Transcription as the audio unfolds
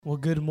Well,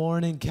 good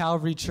morning,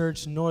 Calvary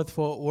Church, North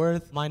Fort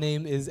Worth. My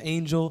name is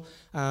Angel.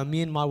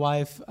 Me and my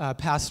wife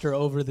pastor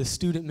over the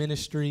student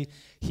ministry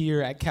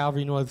here at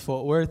Calvary North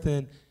Fort Worth,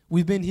 and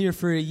we've been here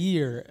for a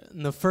year.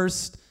 In the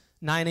first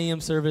 9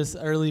 a.m. service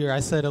earlier,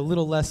 I said a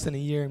little less than a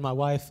year, and my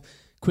wife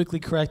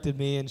quickly corrected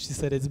me, and she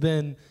said it's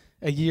been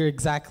a year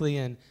exactly,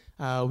 and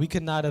we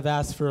could not have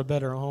asked for a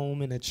better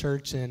home in a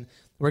church, and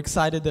we're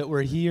excited that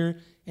we're here.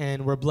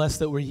 And we're blessed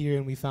that we're here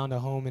and we found a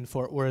home in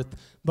Fort Worth.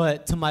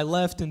 But to my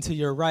left and to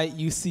your right,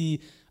 you see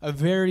a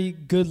very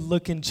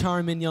good-looking,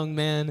 charming young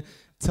man.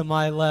 To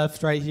my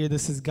left right here,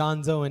 this is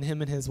Gonzo, and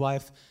him and his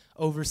wife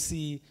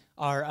oversee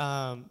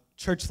our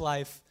church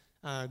life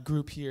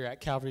group here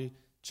at Calvary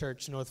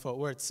Church, North Fort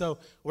Worth. So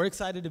we're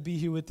excited to be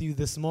here with you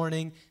this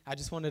morning. I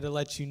just wanted to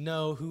let you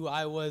know who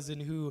I was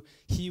and who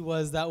he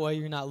was. That way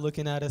you're not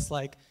looking at us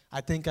like, I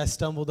think I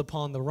stumbled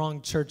upon the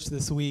wrong church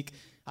this week.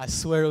 I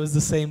swear it was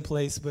the same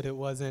place, but it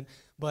wasn't.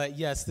 But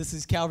yes, this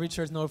is Calvary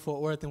Church North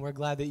Fort Worth, and we're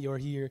glad that you're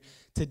here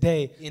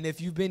today. And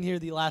if you've been here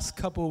the last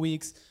couple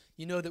weeks,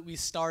 you know that we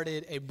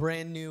started a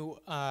brand new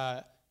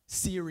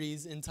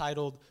series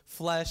entitled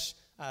Flesh,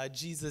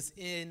 Jesus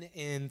in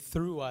and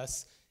through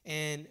us.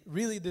 And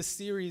really this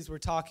series we're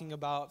talking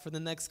about for the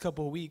next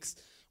couple weeks,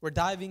 we're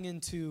diving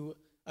into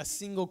a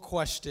single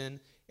question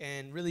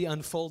and really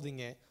unfolding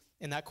it.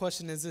 And that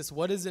question is this: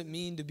 what does it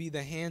mean to be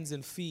the hands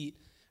and feet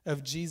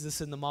of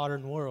Jesus in the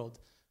modern world?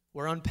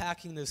 We're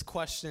unpacking this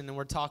question and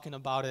we're talking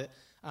about it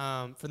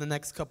for the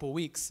next couple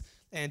weeks.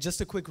 And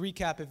just a quick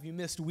recap, if you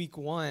missed week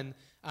one,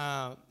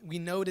 we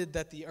noted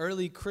that the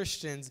early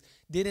Christians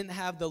didn't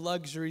have the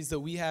luxuries that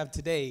we have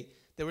today.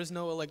 There was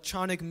no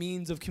electronic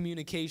means of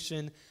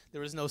communication. There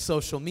was no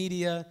social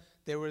media.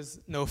 There was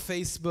no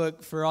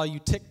Facebook for all you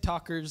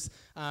TikTokers.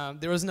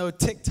 There was no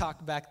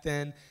TikTok back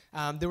then.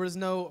 There was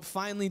no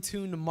finely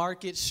tuned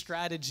market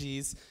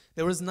strategies.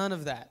 There was none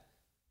of that.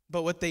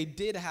 But what they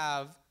did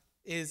have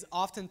is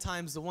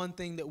oftentimes the one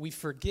thing that we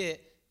forget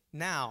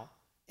now.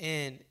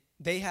 And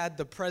they had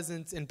the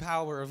presence and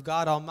power of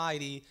God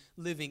Almighty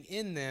living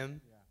in them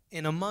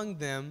and among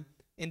them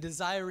and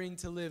desiring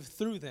to live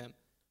through them.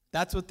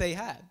 That's what they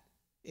had.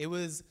 It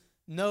was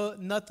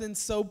nothing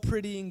so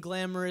pretty and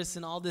glamorous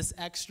and all this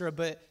extra,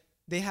 but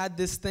they had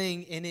this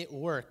thing and it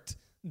worked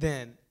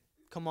then.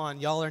 Come on,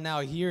 y'all are now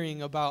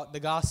hearing about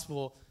the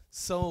gospel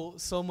so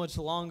much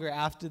longer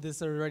after this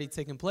had already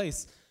taken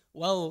place.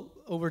 Well,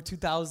 over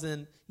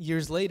 2,000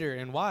 years later.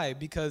 And why?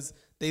 Because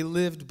they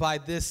lived by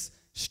this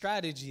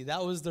strategy.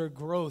 That was their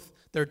growth,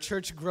 their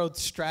church growth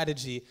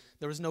strategy.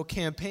 There was no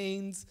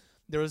campaigns.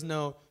 There was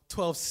no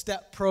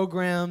 12-step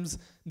programs.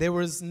 There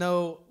was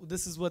no,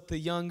 this is what the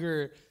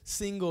younger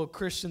single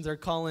Christians are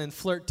calling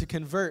flirt to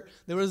convert.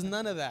 There was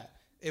none of that.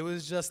 It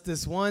was just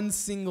this one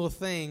single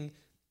thing,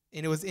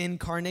 and it was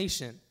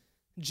incarnation.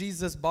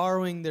 Jesus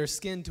borrowing their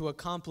skin to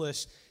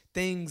accomplish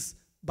things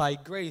by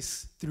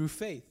grace through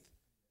faith.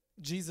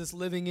 Jesus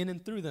living in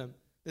and through them.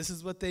 This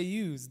is what they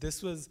used.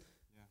 This was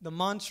the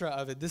mantra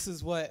of it. This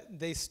is what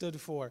they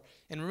stood for.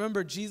 And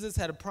remember, Jesus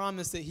had a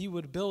promise that he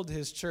would build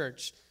his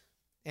church.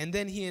 And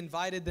then he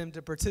invited them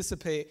to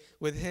participate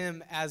with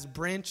him as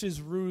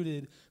branches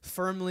rooted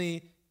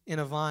firmly in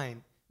a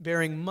vine,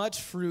 bearing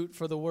much fruit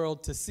for the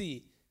world to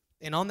see.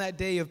 And on that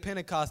day of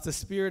Pentecost, the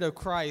Spirit of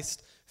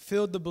Christ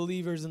filled the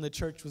believers and the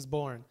church was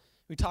born.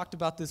 We talked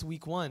about this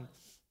week one.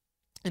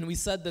 And we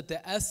said that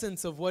the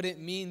essence of what it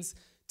means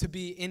to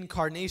be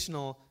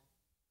incarnational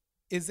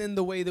is in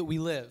the way that we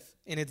live.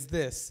 And it's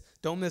this.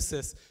 Don't miss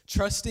this.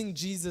 Trusting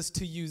Jesus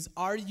to use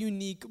our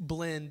unique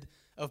blend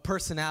of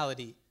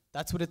personality.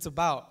 That's what it's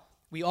about.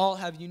 We all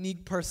have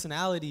unique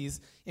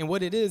personalities. And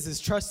what it is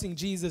trusting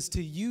Jesus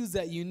to use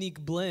that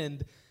unique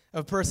blend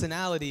of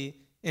personality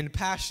and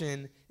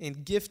passion and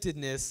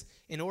giftedness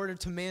in order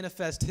to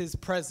manifest his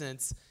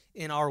presence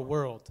in our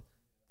world.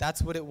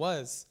 That's what it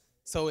was.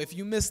 So if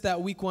you missed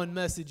that week one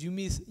message, you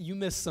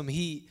missed some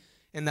heat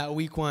in that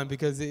week one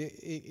because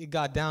it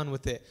got down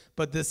with it.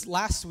 But this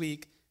last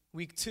week,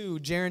 week two,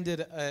 Jaron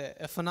did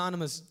a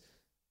phononymous.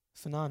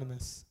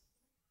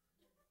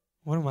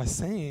 What am I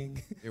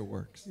saying? It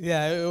works.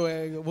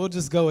 Yeah, we'll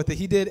just go with it.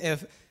 He did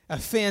a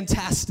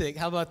fantastic,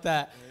 how about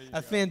that?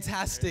 A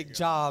fantastic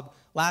job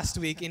last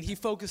week. And he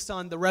focused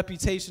on the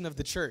reputation of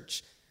the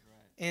church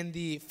and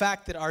the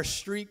fact that our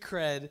street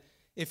cred,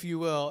 if you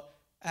will,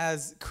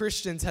 as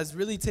Christians has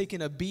really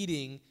taken a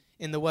beating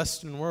in the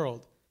Western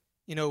world.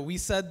 You know, we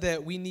said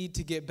that we need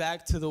to get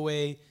back to the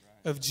way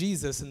of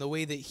Jesus and the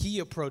way that he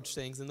approached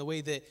things and the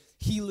way that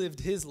he lived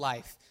his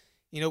life.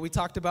 You know, we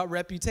talked about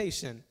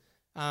reputation.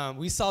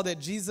 We saw that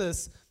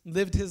Jesus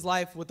lived his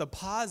life with a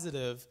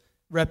positive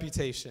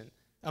reputation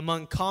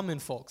among common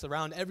folks,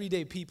 around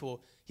everyday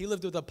people. He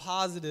lived with a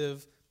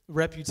positive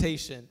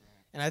reputation.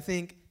 And I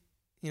think,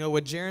 you know,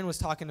 what Jaron was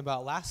talking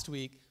about last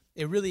week,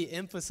 it really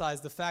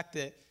emphasized the fact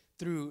that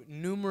through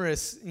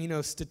numerous,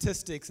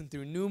 statistics and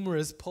through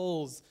numerous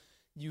polls,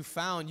 you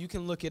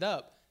can look it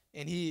up.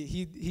 And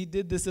he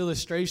did this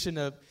illustration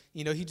of,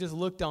 he just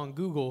looked on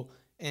Google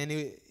and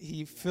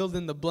he filled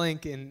in the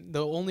blank, and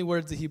the only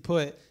words that he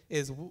put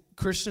is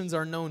Christians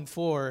are known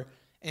for,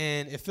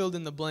 and it filled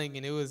in the blank,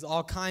 and it was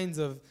all kinds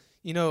of,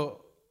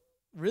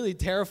 really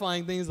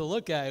terrifying things to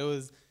look at. It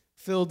was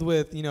filled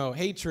with,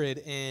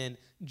 hatred and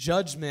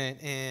judgment,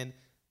 and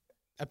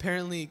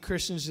apparently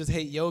Christians just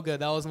hate yoga.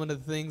 That was one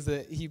of the things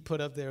that he put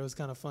up there. It was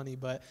kind of funny,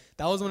 but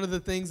that was one of the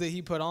things that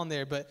he put on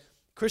there. But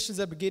Christians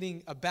have been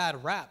getting a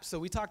bad rap. So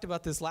we talked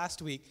about this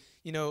last week.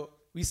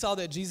 We saw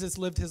that Jesus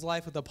lived his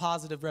life with a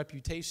positive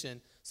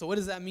reputation. So what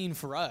does that mean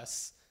for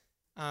us?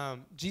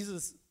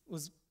 Jesus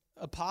was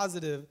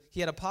he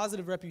had a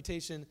positive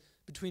reputation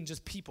between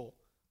just people.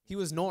 He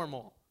was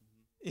normal.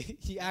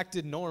 He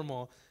acted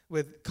normal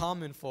with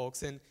common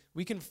folks. And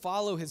we can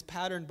follow his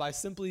pattern by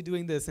simply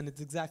doing this, and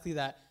it's exactly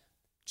that.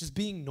 Just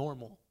being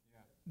normal,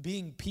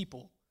 being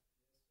people.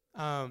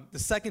 The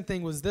second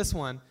thing was this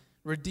one,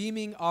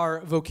 redeeming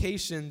our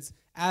vocations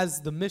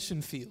as the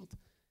mission field.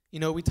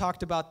 We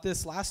talked about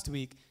this last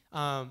week.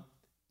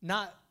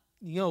 Not,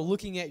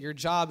 looking at your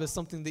job as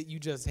something that you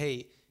just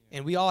hate.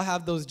 And we all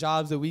have those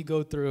jobs that we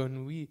go through,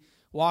 and we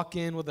walk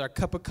in with our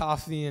cup of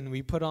coffee, and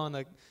we put on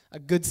a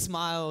good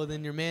smile, and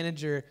then your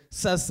manager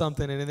says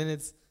something, and then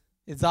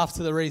it's off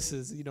to the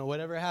races.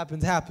 Whatever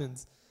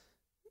happens.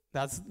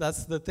 That's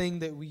the thing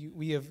that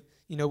we have,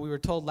 we were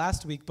told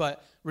last week.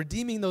 But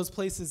redeeming those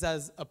places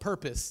as a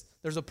purpose,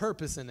 there's a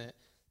purpose in it.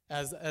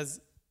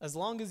 As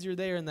long as you're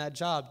there in that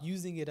job,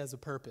 using it as a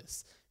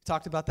purpose. We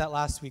talked about that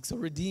last week. So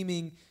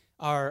redeeming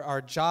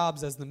our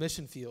jobs as the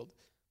mission field.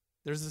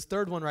 There's this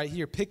third one right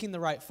here, picking the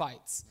right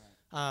fights.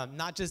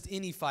 Not just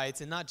any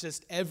fights and not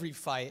just every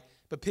fight,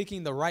 but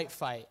picking the right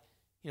fight.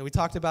 We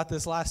talked about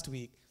this last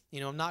week.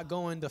 I'm not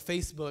going to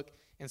Facebook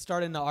and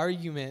starting an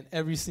argument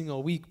every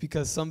single week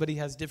because somebody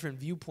has different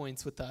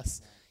viewpoints with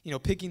us.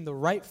 Picking the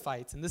right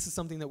fights. And this is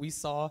something that we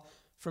saw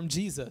from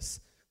Jesus.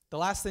 The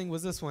last thing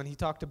was this one. He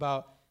talked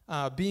about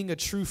being a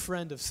true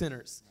friend of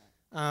sinners.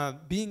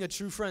 Being a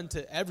true friend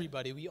to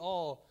everybody. We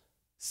all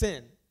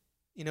sin.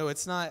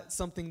 It's not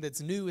something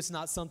that's new. It's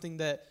not something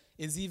that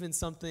is even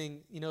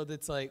something,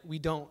 that's like we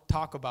don't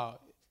talk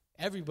about.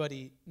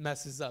 Everybody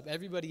messes up.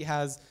 Everybody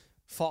has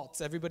faults.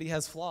 Everybody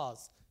has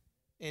flaws.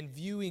 And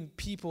viewing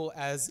people,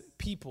 as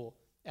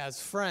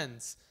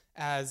friends,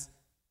 as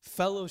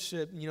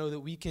fellowship, that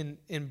we can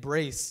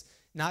embrace,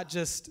 not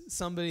just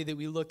somebody that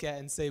we look at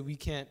and say we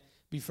can't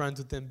be friends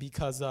with them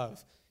because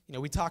of.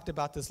 We talked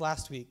about this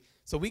last week.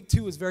 So week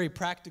 2 was very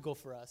practical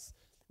for us.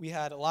 We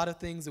had a lot of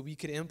things that we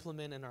could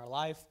implement in our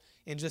life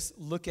and just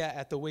look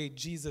at the way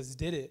Jesus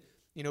did it.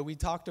 We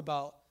talked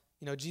about,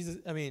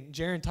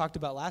 Jaron talked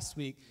about last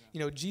week,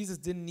 Jesus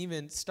didn't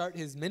even start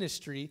his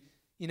ministry,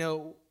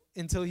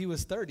 until he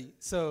was 30.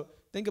 So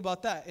think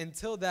about that.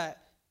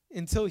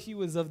 Until he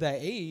was of that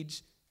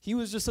age, he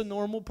was just a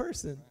normal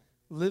person,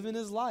 living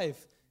his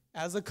life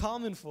as a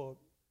common folk,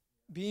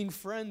 being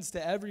friends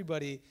to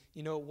everybody,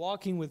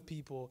 walking with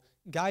people,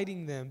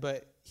 guiding them.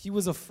 But he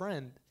was a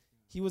friend.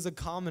 He was a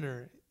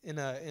commoner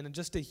and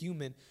just a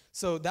human.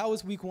 So that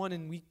was week 1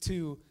 and week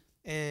 2,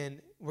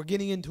 and we're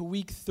getting into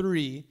week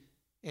 3,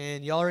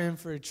 and y'all are in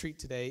for a treat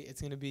today.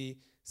 It's going to be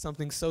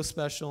something so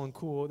special and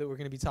cool that we're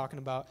going to be talking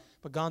about.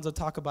 But Gonzo,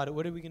 talk about it.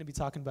 What are we going to be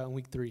talking about in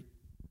week 3?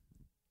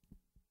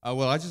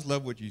 Well, I just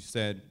love what you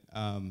said,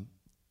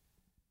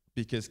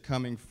 because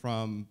coming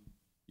from,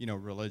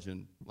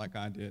 religion like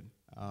I did,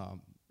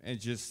 and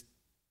just,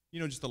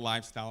 just the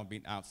lifestyle of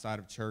being outside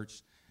of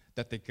church,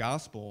 that the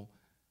gospel,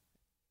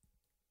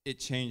 it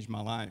changed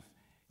my life.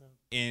 Yeah.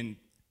 And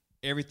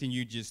everything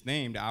you just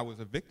named, I was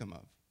a victim of.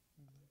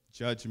 Mm-hmm.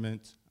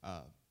 Judgment,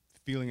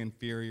 feeling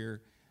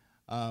inferior,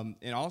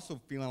 and also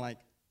feeling like,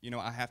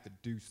 I have to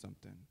do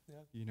something.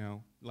 Yeah.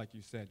 Like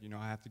you said,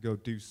 I have to go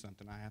do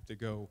something. I have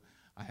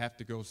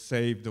to go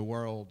save the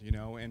world,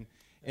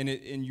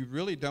 and you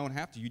really don't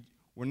have to.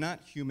 We're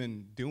not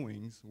human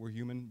doings. We're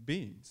human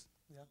beings.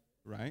 Yeah.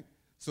 Right?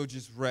 So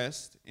just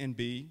rest and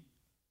be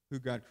who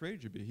God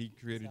created you to be. He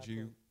created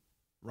you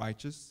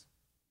righteous,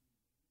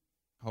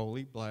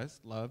 holy,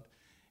 blessed, loved.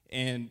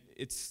 And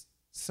it's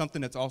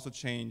something that's also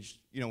changed,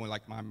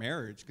 like my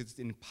marriage, because it's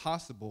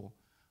impossible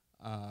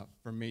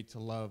for me to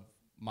love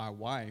my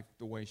wife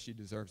the way she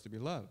deserves to be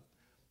loved.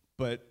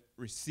 But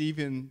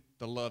receiving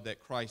the love that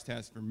Christ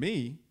has for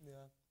me,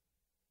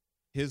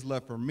 his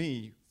love for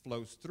me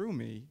flows through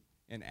me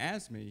and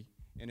as me,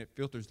 and it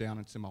filters down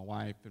into my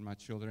wife and my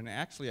children, and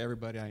actually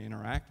everybody I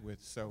interact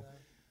with. So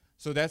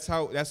that's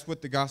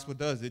what the gospel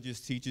does. It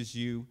just teaches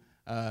you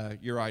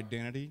your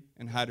identity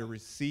and how to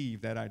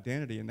receive that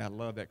identity and that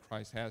love that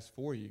Christ has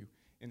for you,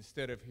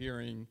 instead of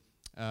hearing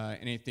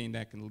anything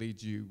that can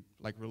lead you,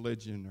 like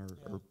religion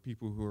or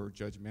people who are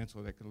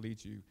judgmental, that can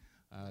lead you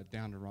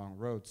down the wrong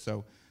road.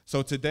 So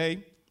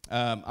today,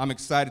 I'm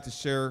excited to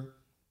share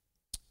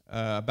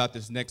about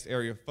this next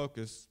area of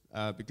focus,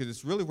 because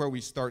it's really where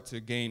we start to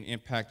gain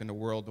impact in the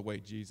world the way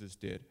Jesus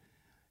did.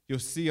 You'll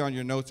see on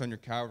your notes on your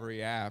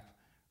Calvary app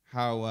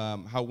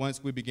how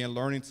once we began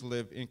learning to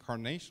live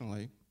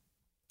incarnationally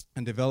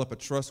and develop a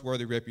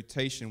trustworthy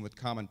reputation with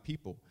common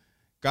people,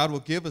 God will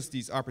give us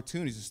these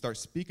opportunities to start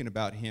speaking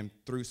about him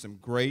through some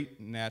great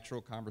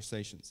natural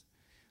conversations,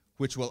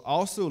 which will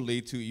also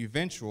lead to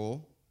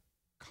eventual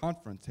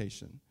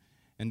confrontation.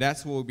 And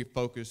that's what we'll be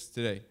focused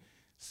today.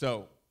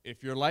 So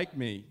if you're like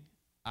me,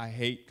 I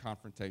hate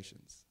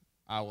confrontations.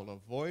 I will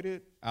avoid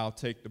it. I'll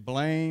take the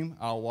blame.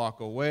 I'll walk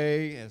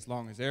away as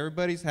long as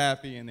everybody's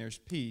happy and there's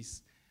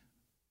peace.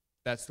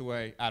 That's the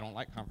way. I don't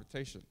like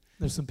confrontation.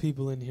 There's some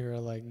people in here who are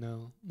like,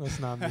 no, that's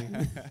not me.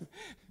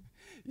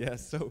 Yeah,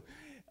 so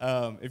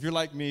if you're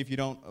like me, if you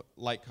don't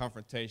like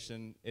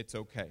confrontation, it's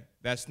okay.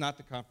 That's not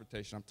the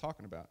confrontation I'm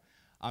talking about.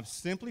 I'm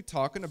simply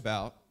talking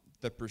about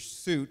the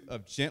pursuit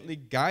of gently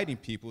guiding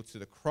people to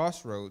the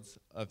crossroads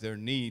of their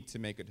need to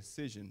make a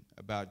decision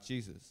about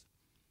Jesus.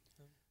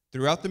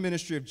 Throughout the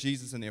ministry of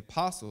Jesus and the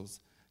apostles,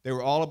 they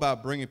were all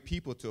about bringing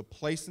people to a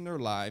place in their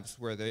lives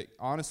where they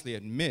honestly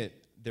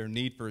admit their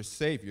need for a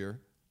Savior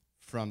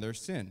from their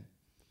sin.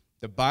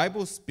 The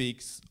Bible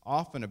speaks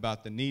often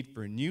about the need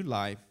for a new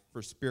life,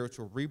 for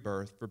spiritual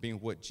rebirth, for being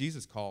what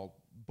Jesus called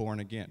born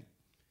again.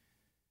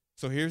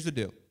 So here's the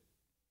deal.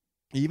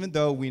 Even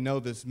though we know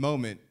this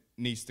moment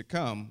needs to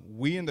come,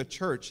 we in the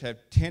church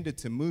have tended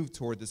to move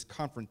toward this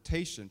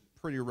confrontation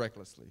pretty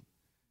recklessly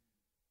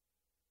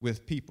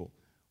with people.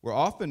 We're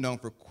often known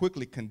for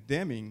quickly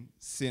condemning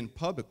sin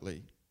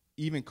publicly,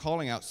 even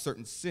calling out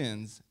certain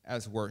sins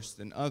as worse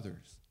than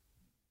others.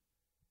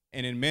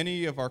 And in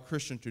many of our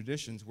Christian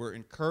traditions, we're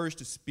encouraged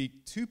to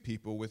speak to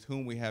people with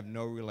whom we have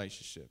no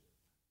relationship,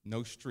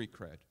 no street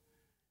cred.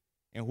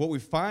 And what we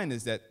find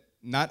is that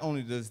not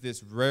only does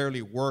this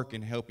rarely work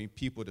in helping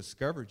people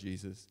discover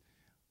Jesus,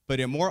 but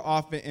it more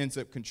often ends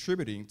up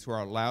contributing to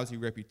our lousy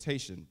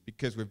reputation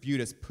because we're viewed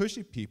as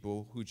pushy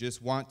people who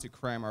just want to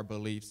cram our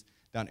beliefs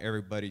down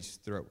everybody's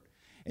throat.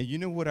 And you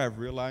know what I've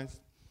realized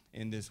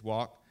in this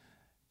walk?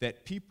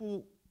 That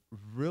people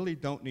really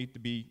don't need to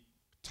be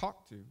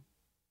talked to.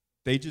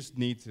 They just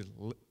need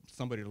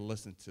somebody to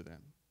listen to them.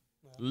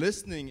 Yeah.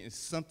 Listening is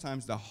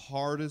sometimes the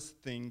hardest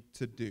thing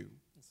to do.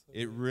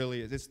 It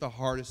really is. It's the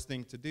hardest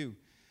thing to do.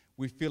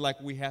 We feel like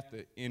we have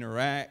to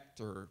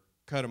interact or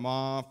cut them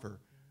off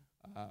or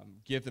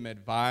give them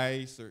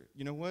advice, or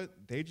you know what?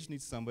 They just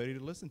need somebody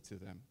to listen to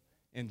them.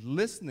 And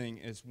listening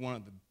is one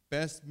of the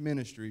best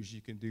ministries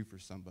you can do for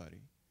somebody.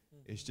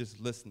 Mm-hmm. It's just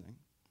listening.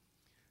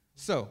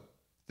 So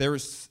there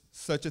is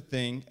such a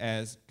thing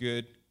as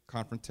good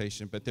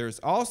confrontation, but there is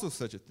also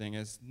such a thing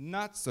as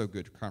not so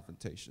good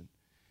confrontation.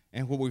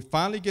 And what we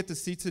finally get to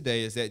see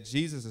today is that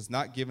Jesus has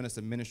not given us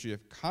a ministry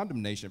of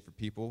condemnation for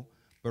people,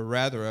 but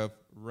rather of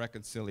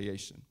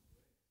reconciliation.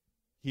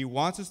 He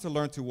wants us to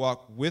learn to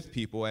walk with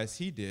people as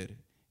he did,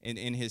 and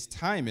in his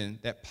timing,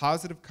 that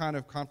positive kind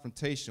of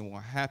confrontation will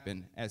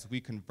happen as we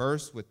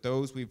converse with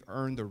those we've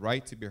earned the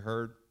right to be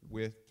heard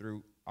with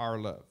through our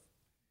love.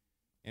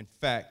 In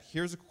fact,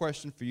 here's a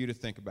question for you to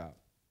think about.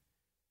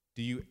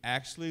 Do you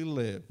actually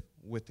live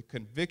with the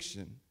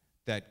conviction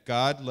that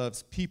God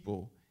loves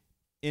people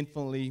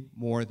infinitely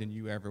more than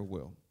you ever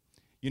will?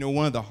 You know,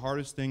 one of the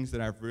hardest things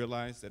that I've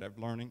realized that I'm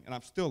learning, and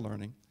I'm still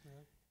learning,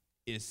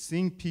 is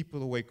seeing people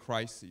the way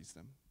Christ sees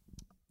them.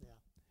 Yeah.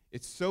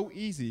 It's so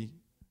easy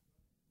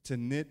to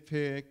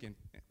nitpick and,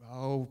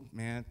 oh,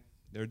 man,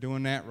 they're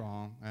doing that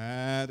wrong.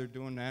 They're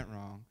doing that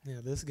wrong.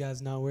 Yeah, this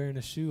guy's not wearing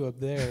a shoe up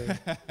there.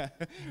 A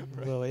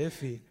little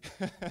iffy.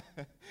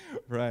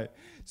 Right.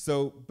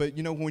 So, but,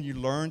 you know, when you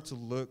learn to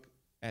look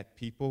at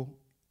people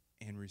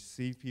and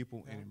receive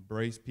people and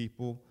embrace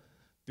people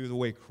through the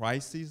way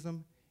Christ sees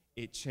them,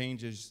 it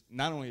changes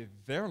not only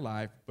their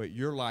life, but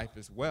your life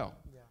as well.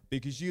 Yeah.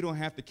 Because you don't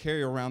have to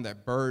carry around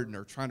that burden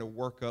or trying to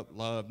work up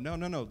love.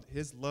 No.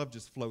 His love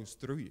just flows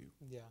through you.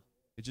 Yeah.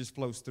 It just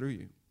flows through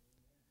you.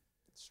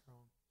 That's strong.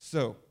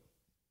 So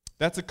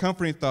that's a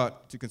comforting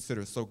thought to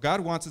consider. So God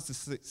wants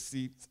us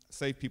to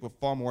save people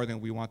far more than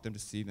we want them to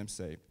see them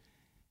saved.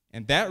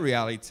 And that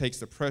reality takes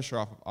the pressure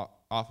off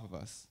of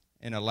us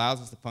and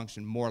allows us to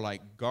function more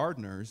like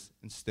gardeners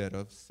instead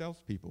of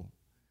salespeople.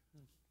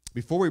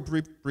 Before we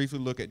briefly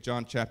look at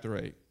John chapter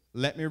 8,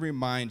 let me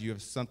remind you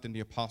of something the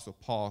Apostle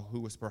Paul, who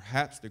was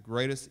perhaps the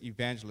greatest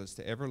evangelist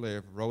to ever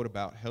live, wrote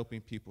about helping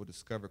people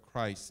discover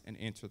Christ and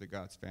enter the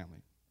God's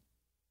family.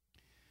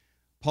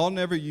 Paul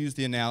never used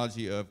the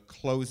analogy of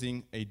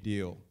closing a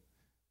deal.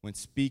 When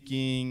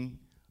speaking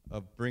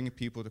of bringing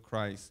people to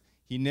Christ,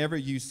 he never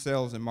used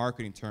sales and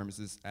marketing terms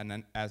as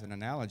an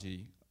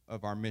analogy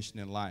of our mission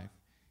in life.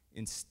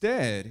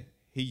 Instead,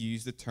 he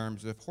used the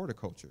terms of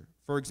horticulture.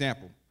 For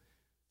example,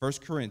 1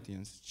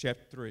 Corinthians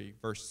chapter 3,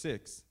 verse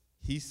 6,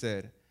 he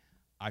said,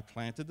 I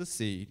planted the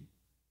seed,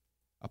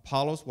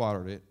 Apollos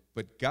watered it,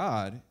 but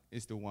God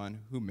is the one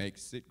who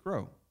makes it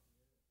grow.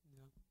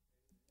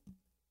 Yeah.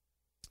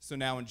 So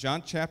now in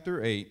John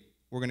chapter 8,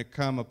 we're going to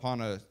come upon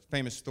a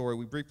famous story.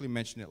 We briefly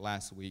mentioned it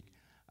last week.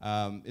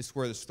 It's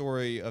where the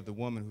story of the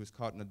woman who was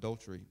caught in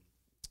adultery.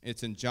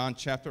 It's in John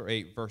chapter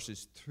 8,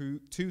 verses 2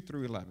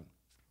 through 11.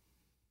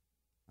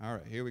 All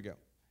right, here we go.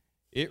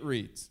 It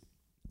reads,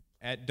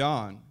 At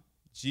dawn,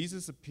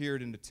 Jesus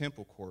appeared in the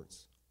temple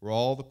courts where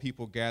all the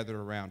people gathered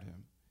around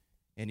him,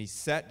 and he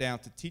sat down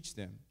to teach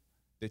them.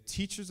 The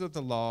teachers of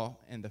the law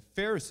and the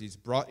Pharisees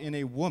brought in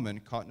a woman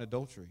caught in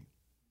adultery.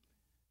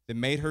 They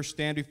made her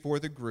stand before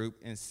the group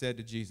and said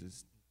to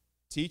Jesus,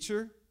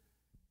 "Teacher,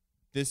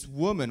 this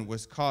woman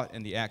was caught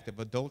in the act of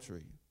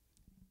adultery.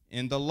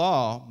 In the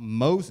law,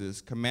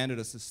 Moses commanded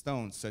us to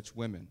stone such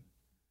women.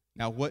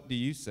 Now what do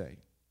you say?"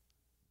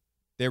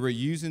 They were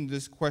using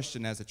this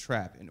question as a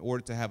trap in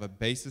order to have a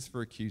basis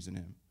for accusing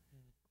him.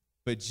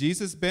 But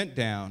Jesus bent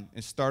down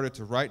and started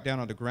to write down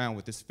on the ground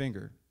with his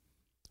finger.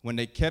 When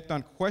they kept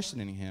on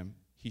questioning him,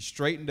 he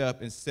straightened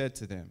up and said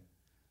to them,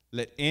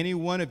 "Let any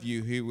one of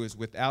you who is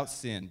without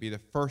sin be the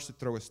first to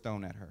throw a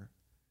stone at her."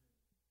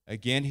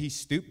 Again he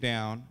stooped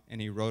down and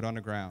he wrote on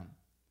the ground.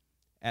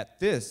 At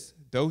this,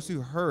 those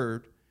who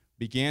heard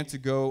began to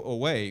go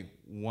away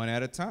one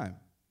at a time,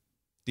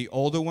 the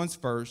older ones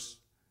first,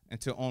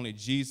 until only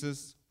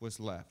Jesus was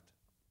left.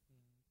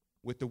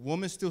 With the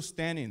woman still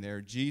standing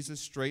there,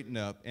 Jesus straightened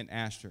up and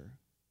asked her,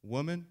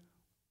 "Woman,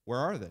 where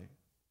are they?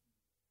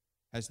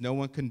 Has no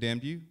one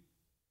condemned you?"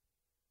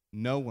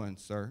 "No one,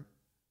 sir,"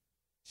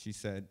 she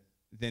said.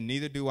 "Then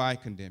neither do I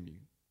condemn you,"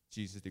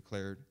 Jesus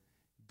declared.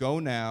 "Go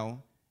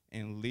now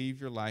and leave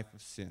your life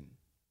of sin."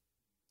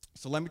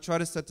 So let me try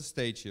to set the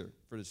stage here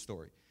for this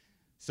story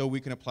so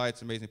we can apply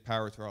its amazing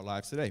power to our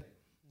lives today.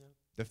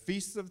 The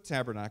Feast of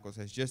Tabernacles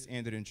has just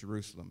ended in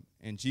Jerusalem,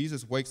 and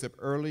Jesus wakes up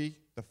early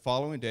the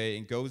following day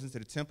and goes into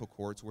the temple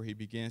courts where he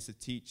begins to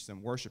teach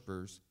some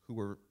worshipers who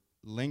were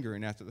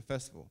lingering after the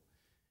festival.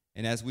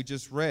 And as we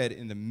just read,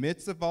 in the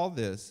midst of all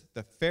this,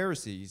 the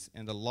Pharisees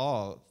and the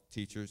law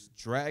teachers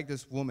dragged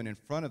this woman in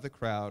front of the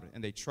crowd,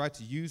 and they tried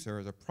to use her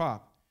as a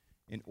prop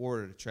in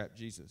order to trap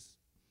Jesus.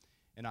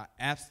 And I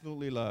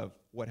absolutely love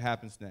what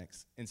happens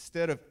next.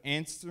 Instead of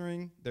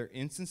answering their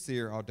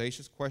insincere,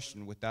 audacious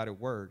question without a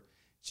word,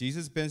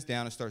 Jesus bends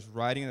down and starts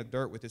writing in the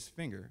dirt with his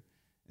finger.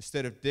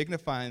 Instead of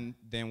dignifying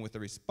them with a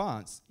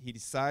response, he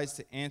decides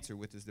to answer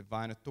with his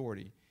divine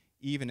authority,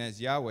 even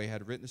as Yahweh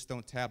had written the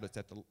stone tablets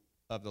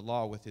of the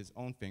law with his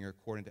own finger,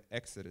 according to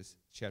Exodus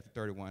chapter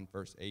 31,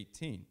 verse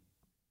 18.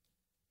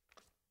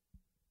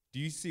 Do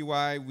you see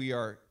why we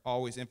are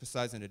always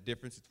emphasizing the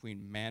difference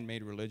between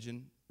man-made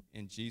religion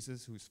and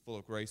Jesus, who's full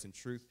of grace and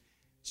truth?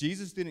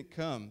 Jesus didn't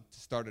come to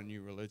start a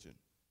new religion.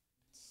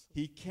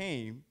 He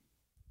came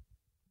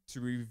to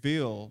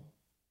reveal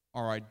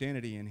our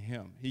identity in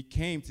him. He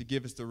came to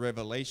give us the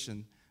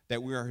revelation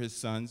that we are his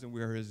sons and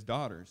we are his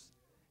daughters,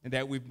 and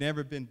that we've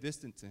never been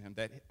distant to him,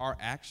 that our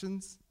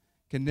actions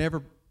can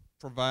never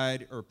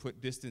provide or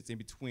put distance in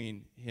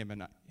between him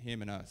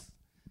and us.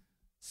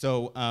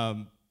 So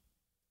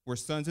we're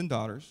sons and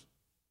daughters,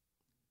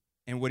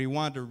 and what he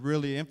wanted to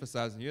really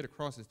emphasize and get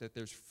across is that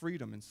there's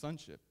freedom in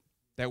sonship,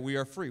 that we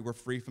are free. We're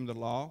free from the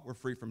law. We're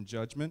free from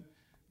judgment.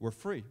 We're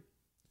free.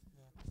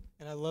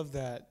 And I love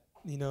that.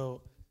 You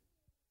know,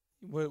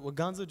 what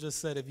Gonzo just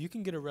said, if you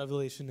can get a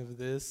revelation of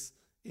this,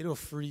 it'll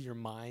free your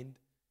mind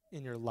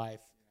in your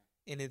life.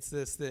 And it's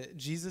this, that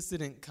Jesus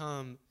didn't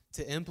come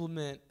to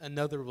implement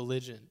another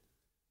religion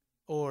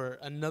or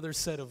another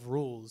set of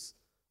rules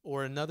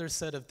or another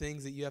set of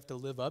things that you have to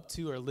live up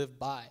to or live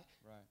by.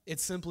 Right.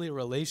 It's simply a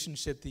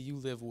relationship that you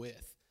live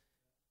with.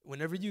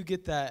 Whenever you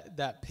get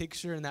that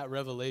picture and that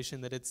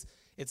revelation that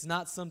it's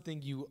not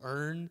something you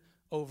earn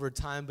over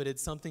time, but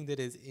it's something that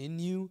is in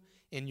you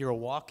and you're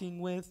walking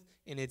with,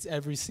 and it's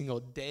every single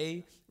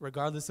day,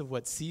 regardless of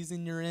what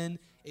season you're in,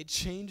 it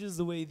changes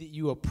the way that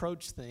you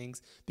approach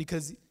things,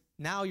 because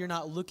now you're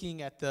not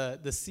looking at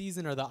the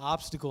season or the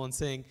obstacle and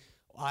saying,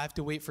 oh, I have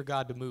to wait for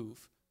God to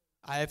move.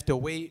 I have to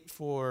wait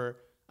for,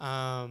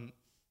 until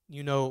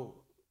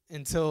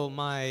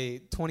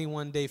my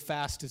 21-day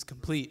fast is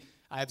complete.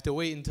 I have to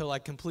wait until I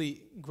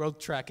complete growth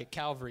track at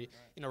Calvary.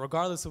 Right.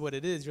 Regardless of what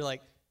it is, you're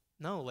like,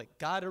 no, like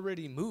God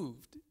already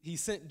moved. He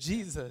sent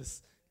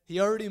Jesus. He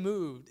already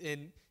moved.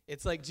 And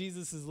it's like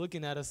Jesus is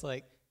looking at us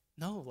like,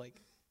 no,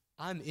 like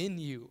I'm in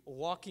you,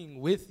 walking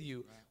with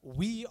you. Right.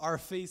 We are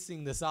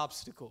facing this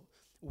obstacle.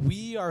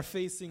 We are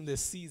facing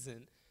this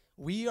season.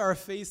 We are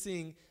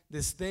facing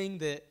this thing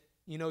that,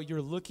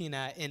 you're looking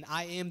at, and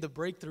I am the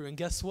breakthrough. And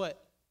guess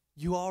what?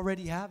 You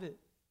already have it.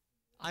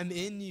 I'm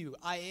in you.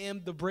 I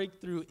am the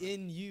breakthrough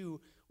in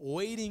you,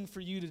 waiting for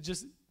you to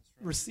just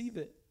receive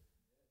it.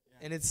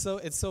 Yeah. And it's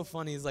so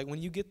funny. It's like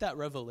when you get that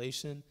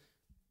revelation,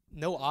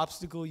 no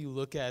obstacle you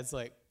look at is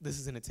like, this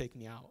is going to take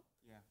me out.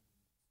 Yeah.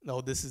 No,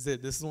 this is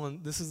it. This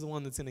is the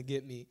one that's going to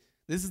get me.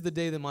 This is the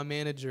day that my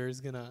manager is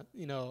going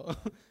to,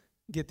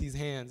 get these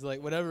hands.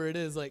 Like whatever it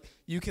is, like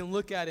you can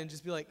look at it and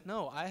just be like,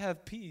 no, I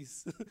have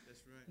peace. That's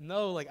right.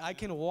 No, like I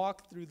can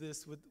walk through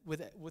this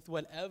with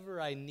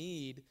whatever I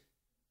need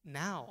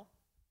now.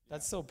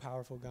 That's so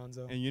powerful,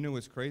 Gonzo. And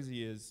what's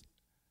crazy is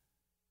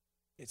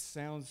it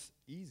sounds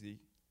easy.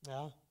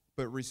 Yeah.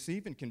 But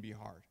receiving can be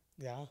hard.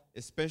 Yeah.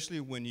 Especially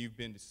when you've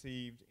been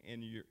deceived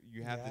and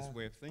you have this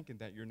way of thinking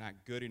that you're not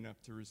good enough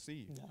to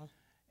receive. Yeah.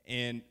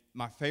 And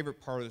my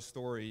favorite part of the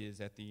story is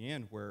at the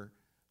end where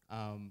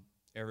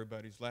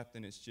everybody's left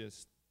and it's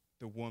just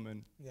the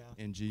woman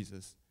and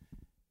Jesus.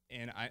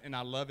 And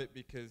I love it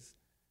because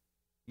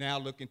now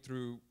looking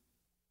through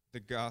the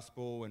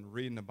gospel and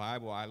reading the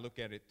Bible, I look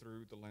at it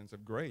through the lens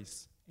of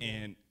grace. Yeah.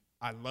 And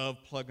I love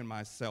plugging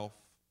myself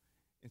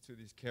into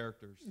these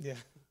characters. Yeah.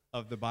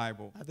 of the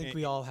Bible. I think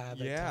we all have.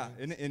 Yeah,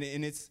 at times.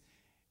 and it's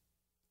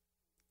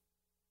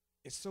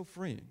so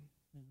freeing.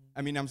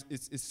 I mean,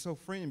 it's so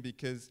freeing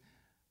because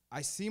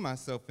I see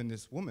myself in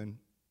this woman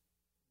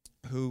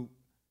who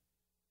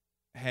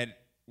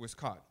was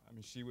caught. I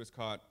mean, she was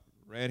caught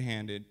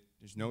red-handed.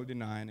 There's no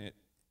denying it.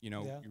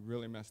 You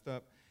really messed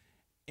up.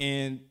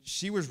 And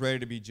she was ready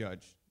to be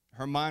judged.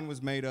 Her mind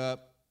was made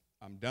up.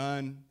 I'm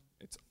done.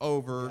 It's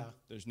over. Yeah.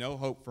 There's no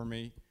hope for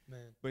me. Man.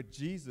 But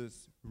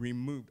Jesus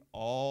removed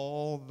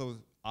all those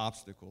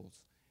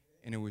obstacles,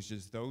 and it was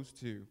just those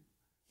two.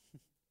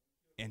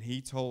 And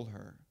he told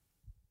her,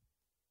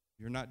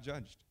 you're not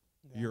judged.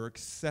 Yeah. You're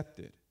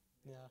accepted.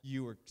 Yeah.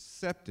 You are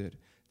accepted.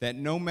 That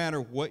no matter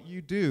what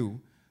you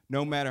do,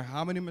 no matter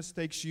how many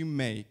mistakes you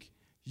make,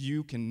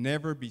 you can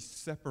never be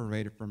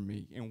separated from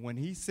me. And when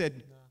he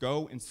said,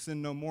 go and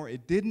sin no more,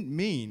 it didn't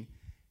mean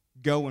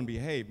go and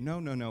behave.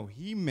 No.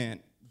 He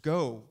meant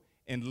go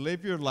and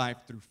live your life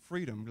through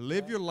freedom.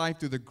 Live your life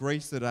through the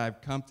grace that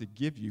I've come to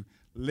give you.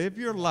 Live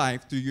your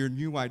life through your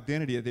new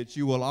identity, that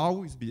you will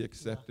always be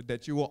accepted,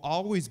 that you will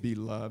always be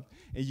loved,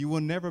 and you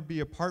will never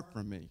be apart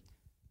from me.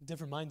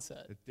 Different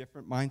mindset. A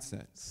different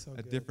mindset. So a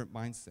good. different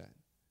mindset.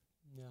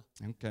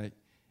 Yeah. Okay.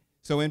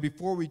 So, and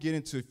before we get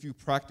into a few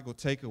practical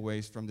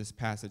takeaways from this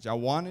passage, I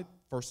wanted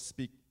first to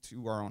speak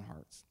to our own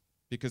hearts.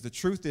 Because the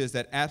truth is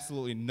that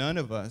absolutely none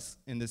of us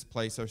in this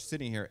place are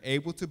sitting here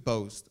able to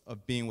boast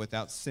of being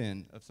without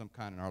sin of some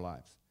kind in our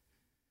lives.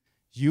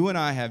 You and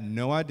I have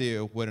no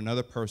idea what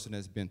another person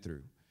has been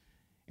through.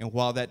 And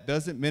while that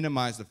doesn't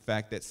minimize the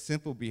fact that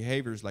simple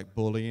behaviors like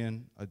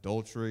bullying,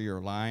 adultery,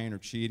 or lying or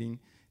cheating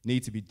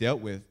need to be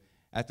dealt with,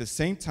 at the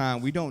same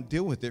time, we don't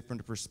deal with it from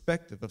the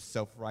perspective of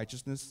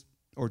self-righteousness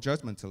or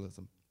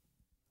judgmentalism.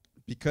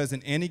 Because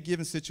in any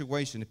given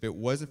situation, if it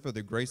wasn't for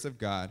the grace of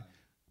God,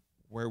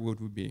 where would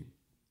we be?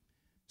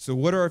 So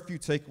what are a few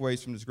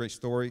takeaways from this great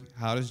story?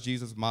 How does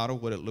Jesus model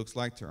what it looks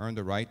like to earn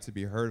the right to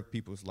be heard of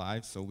people's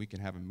lives so we can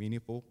have a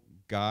meaningful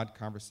God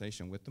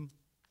conversation with them?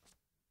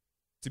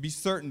 To be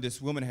certain,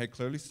 this woman had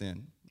clearly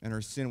sinned, and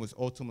her sin was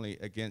ultimately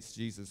against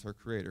Jesus, her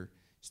creator,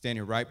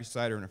 standing right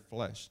beside her in the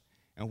flesh.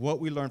 And what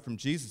we learn from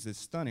Jesus is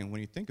stunning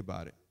when you think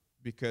about it,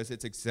 because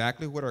it's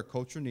exactly what our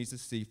culture needs to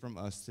see from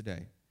us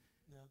today.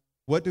 Yeah.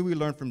 What do we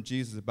learn from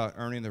Jesus about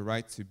earning the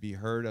right to be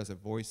heard as a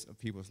voice of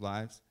people's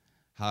lives?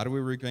 How do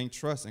we regain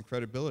trust and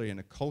credibility in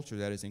a culture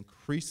that is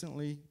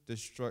increasingly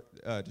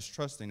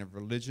distrusting of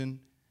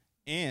religion,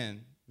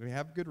 and they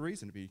have good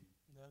reason to be?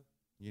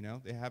 Yeah.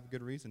 They have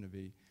good reason to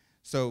be.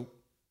 So,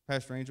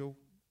 Pastor Angel,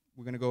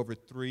 we're going to go over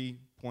 3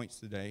 points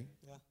today.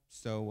 Yeah.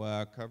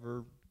 So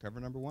cover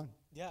number 1.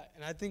 Yeah,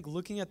 and I think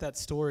looking at that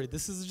story,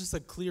 this is just a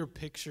clear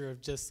picture of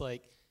just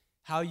like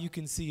how you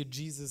can see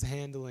Jesus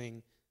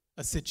handling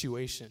a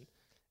situation.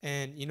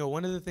 And,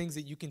 one of the things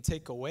that you can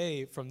take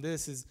away from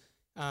this is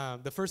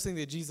the first thing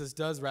that Jesus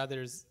does,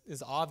 rather,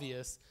 is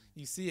obvious.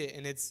 You see it,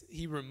 and it's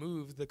he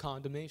removed the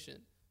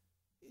condemnation.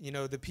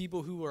 The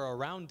people who were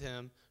around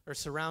him or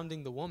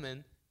surrounding the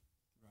woman,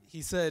 right.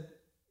 He said,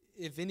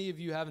 if any of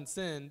you haven't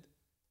sinned,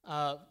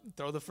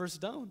 throw the first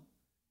stone.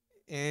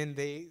 And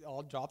they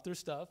all dropped their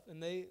stuff,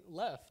 and they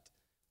left.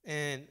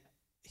 And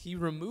he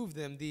removed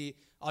them. The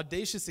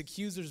audacious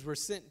accusers were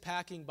sent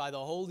packing by the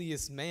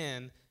holiest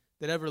man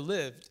that ever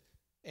lived.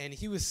 And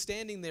he was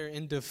standing there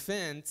in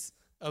defense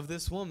of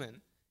this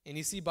woman. And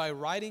you see, by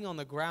writing on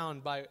the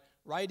ground, by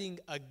writing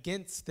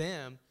against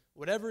them,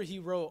 whatever he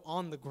wrote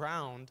on the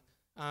ground,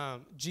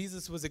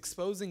 Jesus was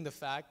exposing the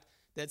fact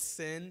that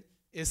sin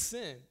is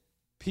sin,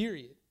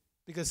 period.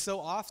 Because so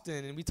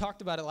often, and we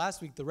talked about it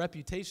last week, the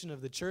reputation of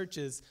the church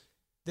is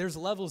there's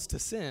levels to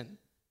sin.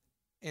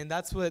 And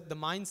that's what the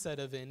mindset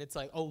of it. And it's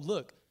like, oh,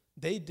 look,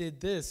 they did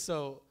this,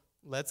 so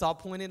let's all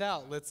point it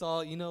out. Let's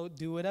all,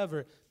 do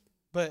whatever.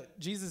 But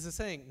Jesus is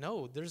saying,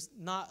 no, there's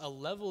not a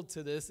level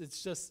to this.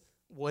 It's just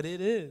what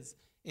it is.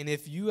 And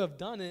if you have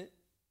done it,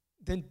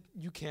 then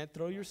you can't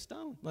throw your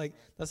stone. Like,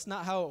 that's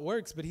not how it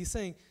works. But he's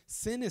saying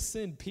sin is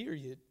sin,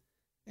 period.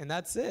 And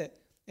that's it.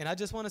 And I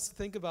just want us to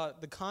think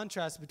about the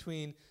contrast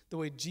between the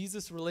way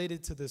Jesus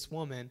related to this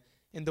woman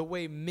and the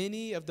way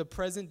many of the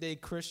present-day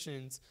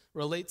Christians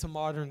relate to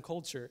modern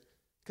culture.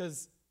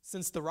 Because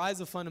since the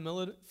rise of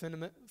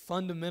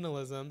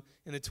fundamentalism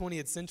in the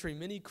 20th century,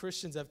 many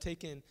Christians have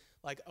taken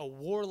like a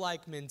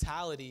warlike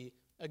mentality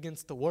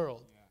against the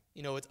world.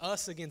 Yeah. It's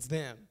us against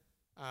them.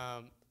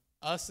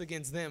 Us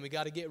against them. We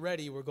got to get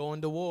ready. We're going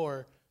to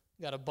war.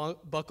 You got to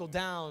buckle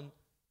down.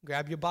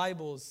 Grab your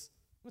Bibles.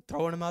 We're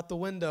throwing them out the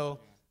window.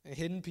 Yeah. And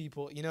hidden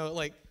people.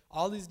 Like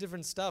all these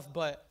different stuff.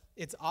 But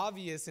it's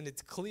obvious and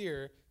it's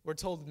clear. We're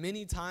told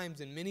many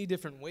times in many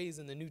different ways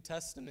in the New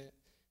Testament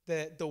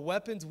that the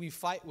weapons we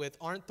fight with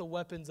aren't the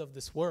weapons of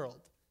this world.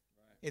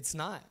 Right. It's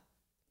not.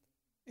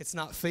 It's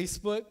not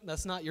Facebook.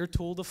 That's not your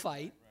tool to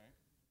fight. Right.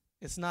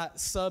 It's not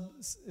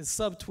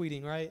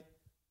subtweeting, right?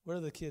 Where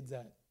are the kids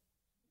at?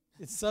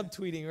 It's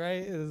subtweeting,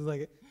 right? It's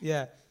like,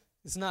 yeah.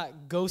 It's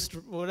not ghost,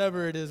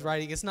 whatever it is,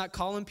 writing. It's not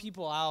calling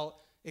people out,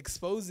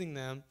 exposing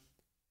them.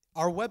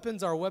 Our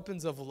weapons are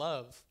weapons of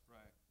love, right,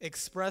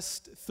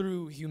 expressed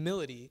through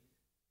humility.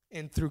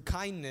 and through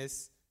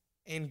kindness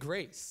and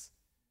grace.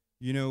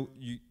 You know,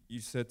 you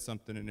said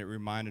something and it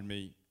reminded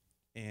me,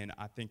 and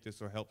I think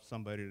this will help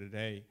somebody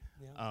today.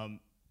 Yeah.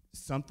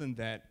 Something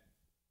that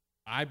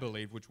I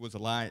believe, which was a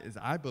lie, is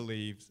I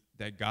believed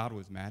that God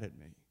was mad at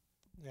me.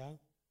 Yeah.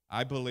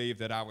 I believe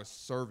that I was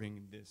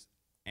serving this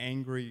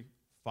angry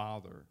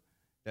father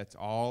that's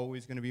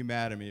always going to be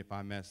mad at me if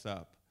I mess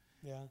up.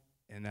 Yeah.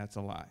 And that's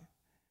a lie.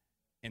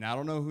 And I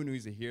don't know who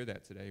needs to hear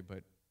that today,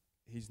 but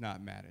he's not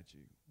mad at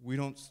you. We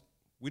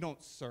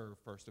don't serve,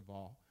 first of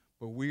all,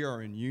 but we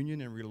are in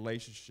union and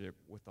relationship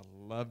with a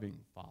loving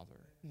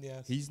Father.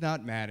 Yes. He's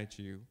not mad at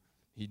you.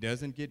 He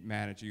doesn't get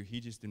mad at you. He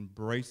just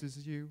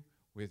embraces you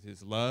with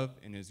his love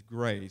and his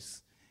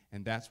grace,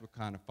 and that's what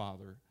kind of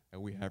Father that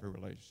we have a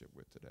relationship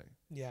with today.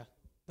 Yeah,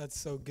 that's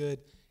so good.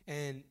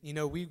 And, you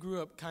know, we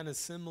grew up kind of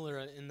similar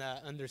in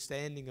that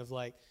understanding of,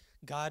 like,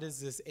 God is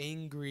this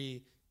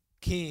angry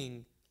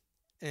king,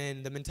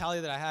 and the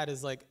mentality that I had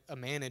is like a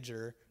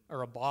manager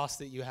or a boss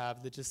that you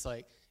have that just,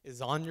 like,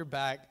 is on your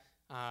back.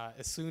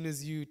 As soon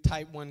as you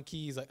type one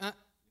key, he's like,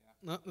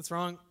 no, that's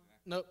wrong.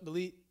 Nope,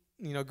 delete.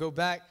 You know, go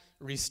back,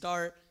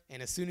 restart,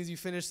 and as soon as you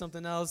finish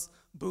something else,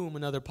 boom,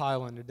 another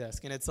pile on your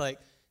desk. And it's like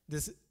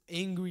this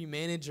angry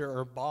manager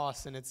or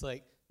boss, and it's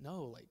like,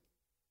 no, like,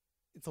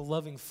 it's a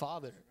loving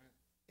Father.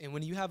 And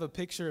when you have a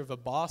picture of a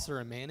boss or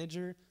a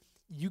manager,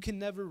 you can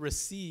never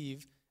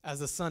receive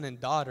as a son and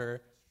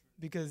daughter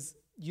because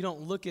you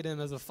don't look at him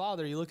as a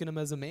father, you look at him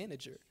as a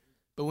manager.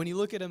 But when you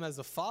look at him as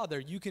a father,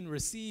 you can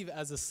receive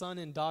as a son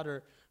and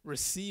daughter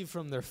receive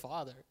from their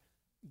father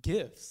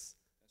gifts.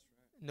 That's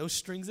right. No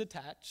strings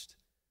attached.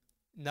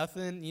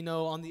 Nothing, you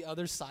know, on the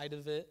other side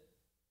of it.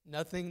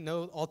 Nothing,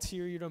 no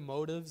ulterior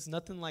motives,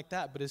 nothing like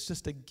that. But it's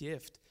just a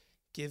gift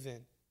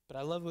given. But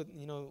I love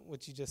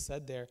what you just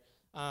said there.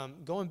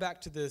 Going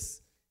back to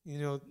this,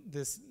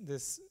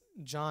 this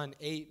John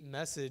 8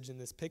 message in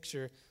this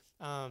picture,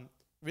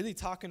 really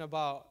talking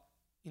about,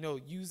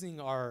 using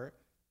our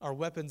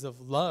weapons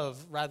of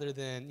love rather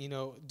than,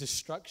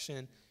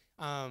 destruction.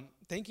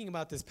 Thinking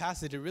about this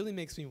passage, it really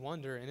makes me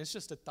wonder, and it's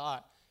just a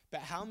thought,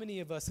 but how many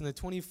of us in the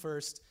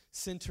 21st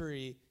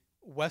century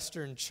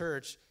Western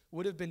church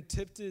would have been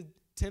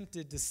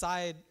tempted to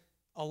side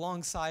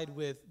alongside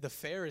with the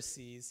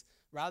Pharisees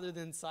rather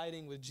than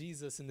siding with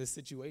Jesus in this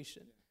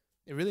situation?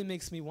 It really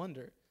makes me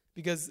wonder,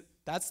 because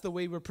that's the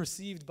way we're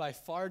perceived by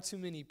far too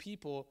many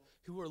people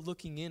who are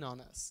looking in on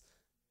us.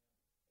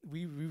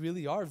 We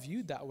really are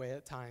viewed that way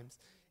at times.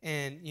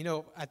 And,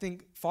 I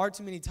think far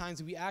too many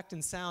times we act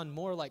and sound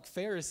more like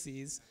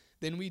Pharisees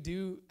than we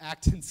do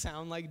act and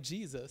sound like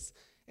Jesus.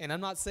 And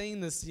I'm not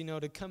saying this,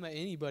 to come at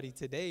anybody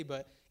today,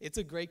 but it's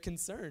a great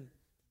concern.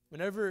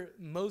 Whenever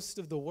most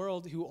of the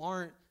world who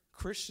aren't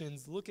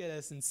Christians look at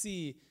us and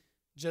see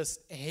just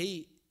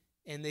hate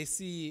and they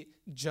see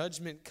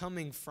judgment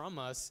coming from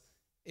us,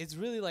 it's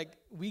really like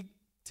we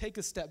take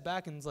a step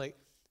back and it's like,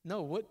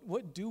 no,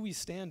 what do we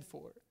stand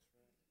for?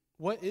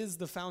 What is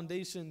the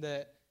foundation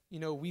that,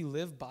 we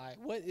live by?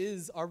 What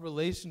is our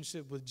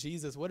relationship with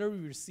Jesus? What are we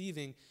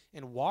receiving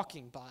and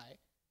walking by?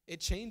 It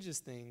changes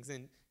things.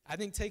 And I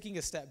think taking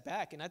a step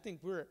back, and I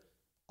think we're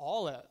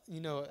all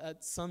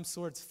at some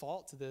sort's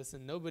fault to this,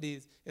 and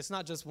it's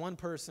not just one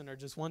person or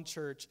just one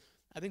church.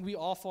 I think we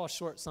all fall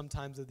short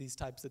sometimes of these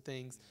types of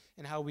things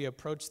and how we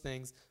approach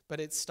things. But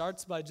it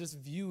starts by just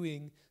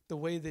viewing the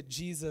way that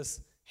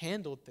Jesus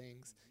handled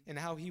things and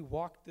how he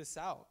walked this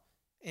out.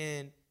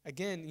 And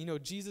again,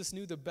 Jesus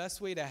knew the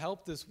best way to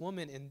help this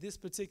woman in this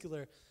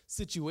particular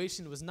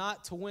situation was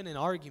not to win an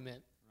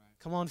argument. Right.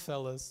 Come on,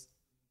 fellas.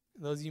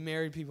 Those of you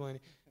married people,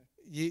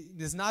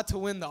 it's not to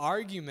win the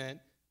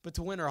argument, but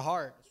to win her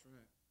heart. That's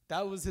right.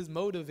 That was his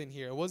motive in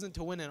here. It wasn't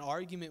to win an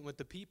argument with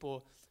the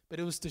people, but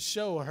it was to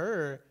show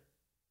her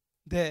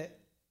that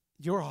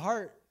your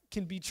heart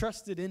can be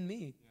trusted in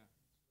me.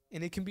 Yeah.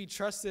 And it can be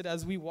trusted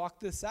as we walk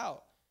this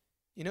out.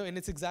 And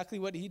it's exactly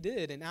what he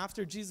did. And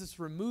after Jesus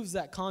removes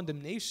that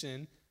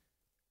condemnation,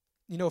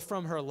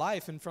 from her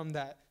life and from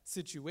that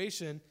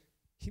situation,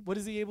 what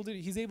is he able to do?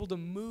 He's able to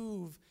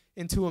move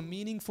into a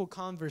meaningful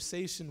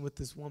conversation with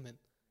this woman.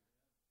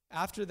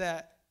 After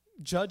that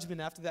judgment,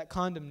 after that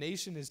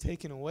condemnation is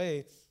taken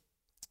away,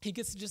 he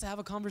gets to just have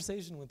a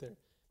conversation with her.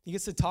 He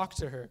gets to talk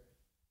to her,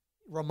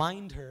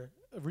 remind her,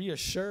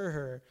 reassure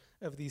her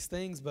of these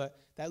things. But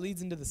that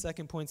leads into the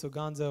second point. So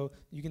Gonzo,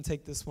 you can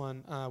take this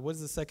one. What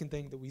is the second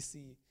thing that we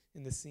see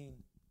in this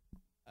scene?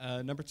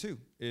 Number 2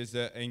 is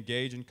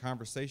engage in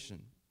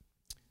conversation.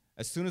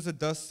 As soon as the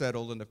dust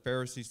settled and the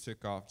Pharisees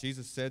took off,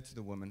 Jesus said to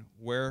the woman,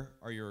 "Where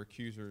are your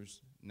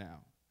accusers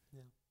now?"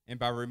 Yeah. And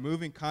by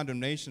removing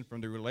condemnation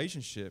from the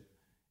relationship,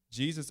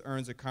 Jesus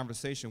earns a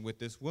conversation with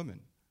this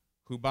woman,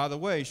 who, by the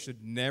way,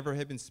 should never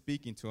have been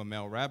speaking to a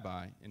male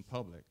rabbi in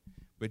public.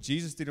 But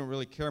Jesus didn't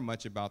really care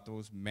much about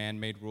those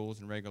man-made rules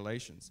and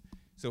regulations,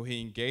 so he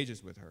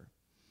engages with her.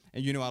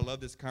 And I love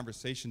this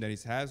conversation that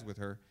he has with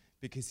her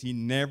because he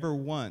never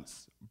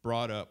once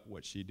brought up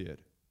what she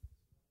did.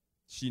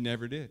 She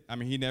never did.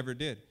 He never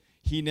did.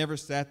 He never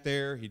sat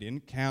there. He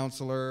didn't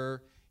counsel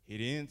her. He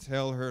didn't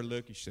tell her,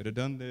 look, you should have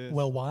done this.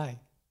 Well, why?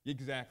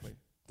 Exactly.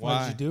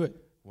 Why did you do it?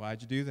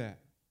 Why'd you do that?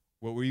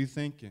 What were you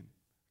thinking?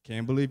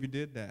 Can't believe you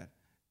did that.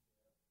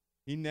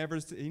 He never,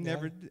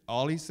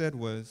 all he said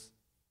was,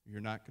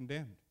 you're not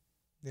condemned.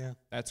 Yeah.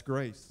 That's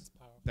grace.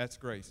 That's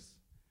grace.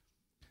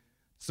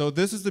 So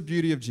this is the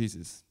beauty of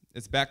Jesus.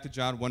 It's back to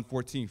John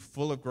 1:14,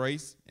 full of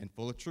grace and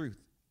full of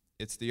truth.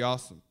 It's the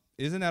awesome.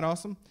 Isn't that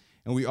awesome?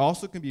 And we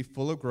also can be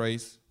full of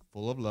grace,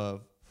 full of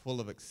love, full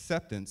of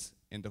acceptance,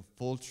 and the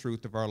full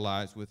truth of our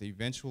lives will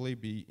eventually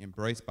be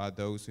embraced by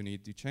those who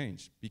need to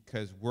change,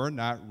 because we're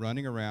not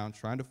running around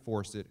trying to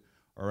force it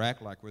or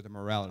act like we're the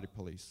morality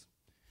police.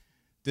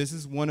 This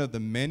is one of the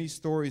many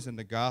stories in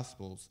the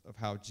Gospels of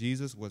how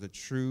Jesus was a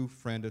true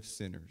friend of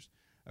sinners.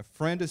 A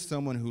friend is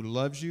someone who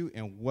loves you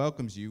and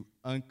welcomes you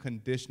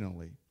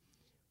unconditionally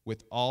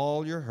with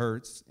all your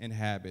hurts and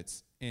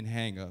habits and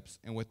hang-ups.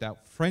 And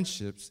without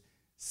friendships,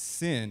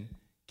 sin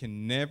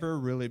can never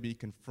really be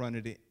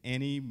confronted in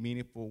any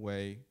meaningful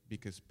way,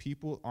 because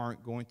people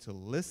aren't going to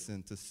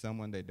listen to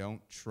someone they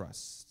don't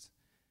trust.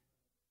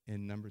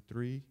 And number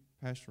 3,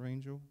 Pastor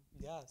Angel?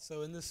 Yeah,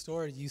 so in this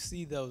story, you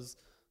see those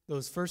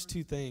first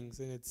two things,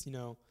 and it's,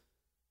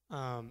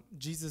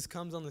 Jesus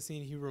comes on the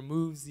scene, he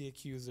removes the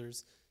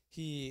accusers,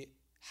 he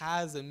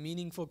has a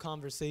meaningful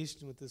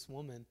conversation with this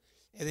woman,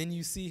 and then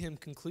you see him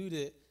conclude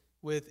it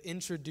with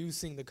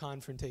introducing the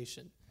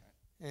confrontation.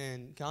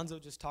 And Gonzo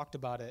just talked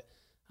about it.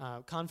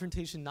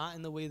 Confrontation not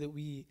in the way that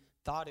we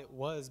thought it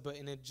was, but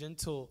in a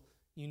gentle,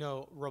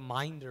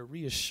 reminder,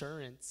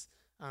 reassurance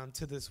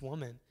to this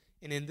woman.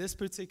 And in this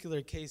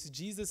particular case,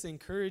 Jesus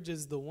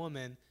encourages the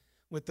woman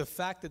with the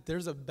fact that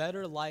there's a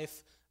better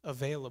life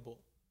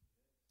available.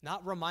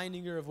 Not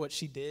reminding her of what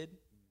she did,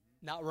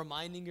 not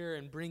reminding her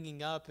and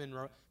bringing up and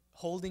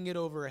holding it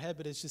over her head,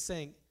 but it's just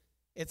saying,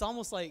 it's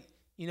almost like,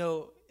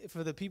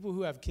 for the people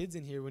who have kids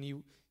in here, when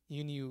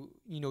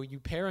you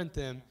parent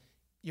them,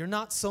 you're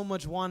not so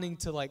much wanting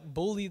to like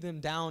bully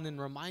them down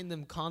and remind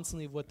them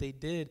constantly of what they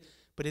did,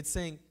 but it's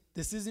saying,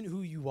 this isn't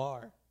who you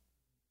are.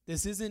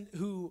 This isn't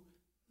who,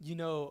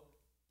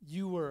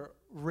 you were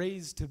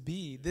raised to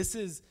be. This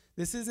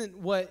isn't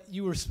what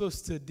you were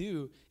supposed to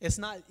do. It's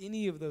not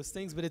any of those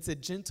things, but it's a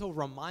gentle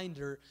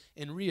reminder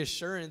and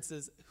reassurance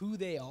as who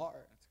they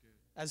are,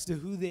 as to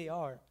who they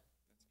are.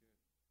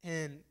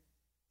 And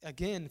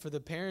again, for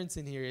the parents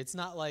in here, it's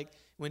not like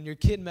when your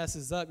kid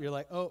messes up, you're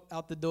like, oh,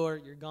 out the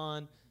door, you're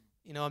gone.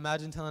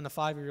 Imagine telling a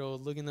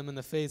 5-year-old, looking them in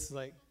the face,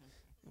 like,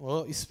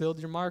 well, you spilled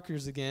your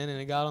markers again, and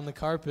it got on the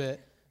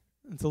carpet.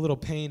 It's a little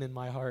pain in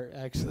my heart,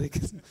 actually,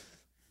 because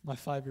my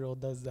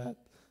 5-year-old does that.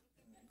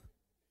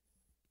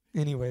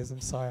 Anyways, I'm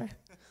sorry.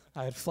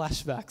 I had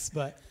flashbacks.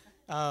 But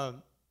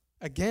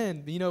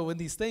again, when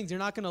these things, you're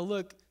not going to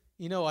look,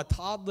 a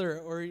toddler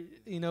or,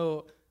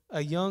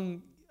 a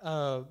young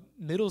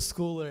middle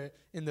schooler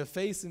in the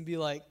face and be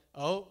like,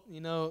 oh,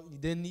 you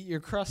didn't eat your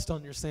crust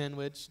on your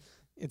sandwich.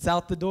 It's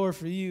out the door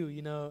for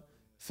you,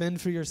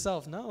 fend for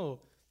yourself.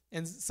 No.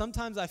 And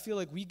sometimes I feel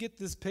like we get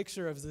this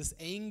picture of this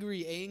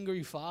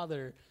angry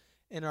father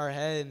in our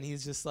head, and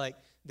he's just like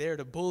there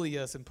to bully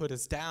us and put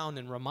us down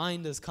and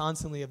remind us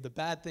constantly of the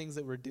bad things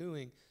that we're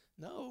doing.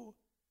 No.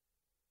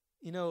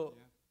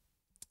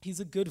 He's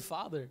a good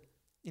father,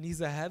 and he's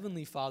a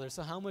heavenly father.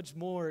 So how much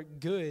more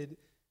good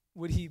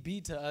would he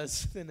be to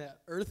us than an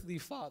earthly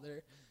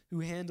father who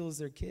handles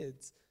their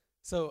kids?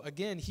 So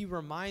again, he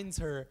reminds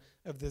her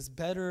of this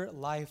better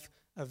life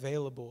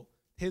available.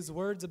 His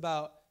words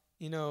about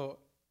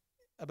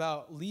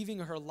leaving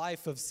her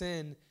life of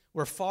sin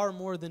were far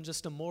more than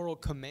just a moral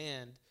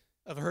command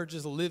of her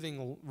just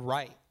living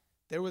right.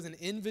 There was an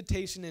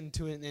invitation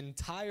into an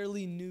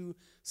entirely new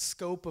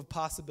scope of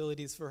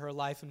possibilities for her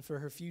life and for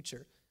her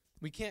future.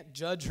 We can't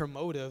judge her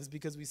motives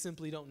because we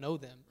simply don't know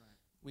them.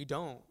 Right. We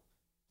don't.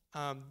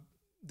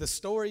 The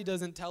story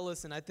doesn't tell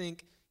us, and I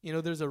think,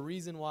 there's a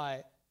reason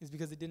why, is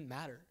because it didn't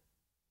matter.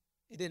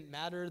 It didn't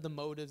matter the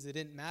motives. It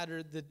didn't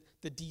matter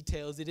the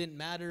details. It didn't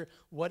matter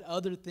what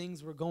other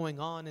things were going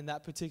on in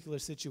that particular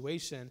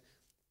situation.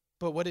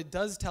 But what it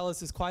does tell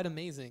us is quite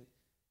amazing.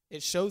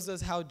 It shows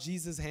us how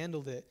Jesus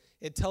handled it.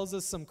 It tells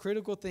us some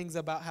critical things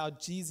about how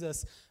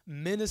Jesus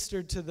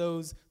ministered to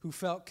those who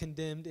felt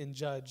condemned and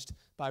judged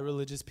by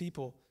religious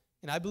people.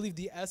 And I believe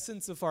the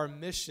essence of our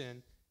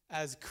mission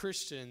as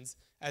Christians,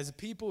 as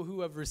people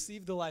who have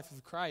received the life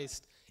of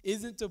Christ,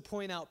 isn't to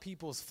point out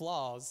people's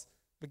flaws,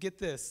 but get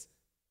this,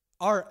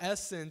 our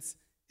essence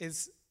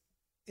is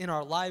in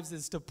our lives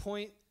is to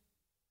point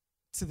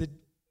to the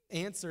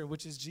answer,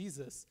 which is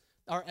Jesus.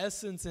 Our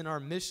essence in our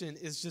mission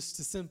is just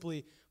to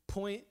simply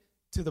point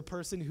to the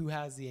person who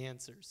has the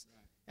answers.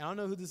 Right. And I don't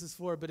know who this is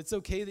for, but it's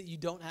okay that you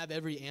don't have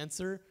every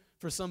answer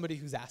for somebody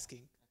who's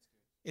asking.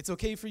 It's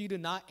okay for you to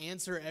not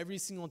answer every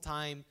single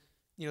time,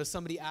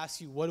 somebody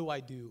asks you, what do I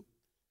do?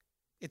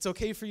 It's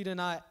okay for you to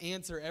not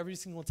answer every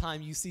single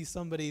time you see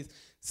somebody's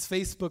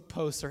Facebook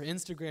post or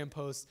Instagram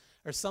post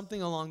or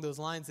something along those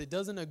lines that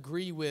doesn't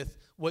agree with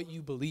what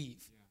you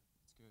believe.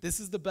 Yeah, this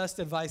is the best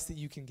advice that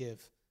you can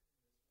give.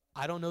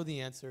 I don't know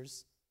the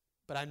answers,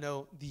 but I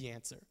know the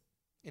answer,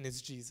 and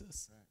it's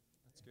Jesus. Right.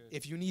 That's good.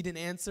 If you need an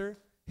answer,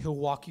 he'll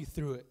walk you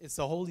through it. It's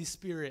the Holy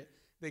Spirit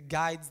that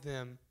guides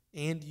them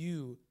and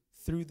you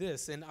through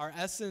this. And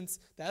the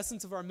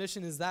essence of our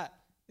mission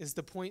is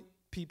to point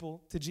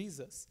people to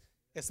Jesus.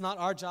 It's not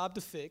our job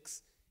to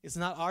fix. It's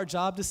not our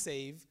job to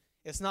save.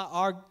 It's not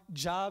our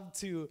job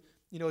to,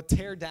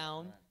 tear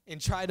down and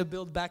try to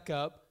build back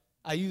up.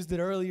 I used it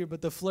earlier,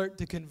 but the flirt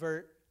to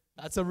convert,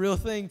 that's a real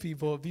thing,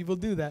 people. People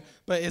do that.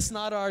 But it's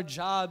not our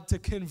job to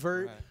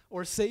convert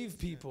or save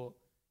people.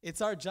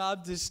 It's our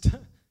job to just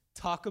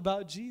talk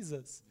about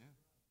Jesus.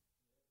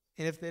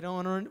 And if they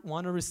don't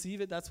want to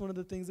receive it, that's one of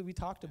the things that we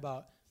talked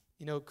about.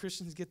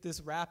 Christians get this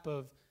rap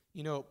of,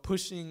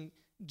 pushing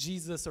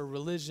Jesus or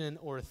religion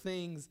or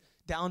things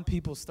down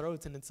people's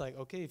throats. And it's like,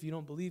 okay, if you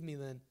don't believe me,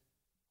 then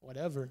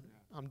whatever.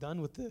 I'm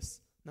done with this.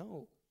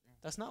 No,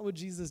 that's not what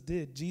Jesus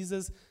did.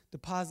 Jesus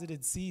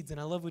deposited seeds. And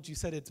I love what you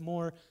said. It's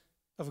more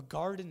of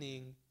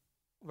gardening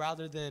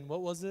rather than,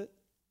 what was it?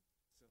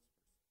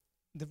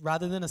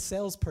 Rather than a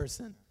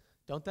salesperson.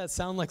 Don't that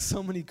sound like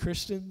so many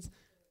Christians?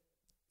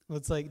 Well,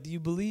 it's like, do you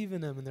believe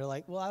in him? And they're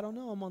like, well, I don't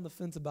know. I'm on the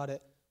fence about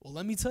it. Well,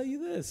 let me tell you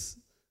this.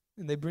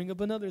 And they bring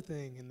up another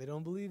thing, and they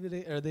don't believe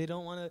it, or they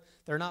don't want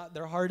to,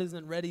 their heart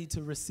isn't ready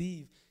to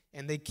receive.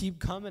 And they keep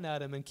coming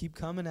at him and keep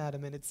coming at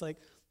him. And it's like,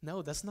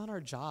 no, that's not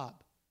our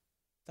job.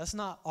 That's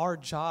not our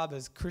job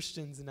as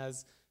Christians and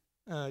as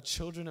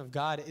children of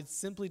God. It's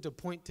simply to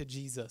point to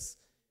Jesus.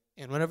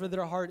 And whenever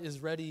their heart is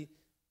ready,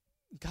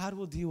 God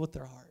will deal with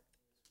their heart.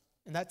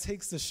 And that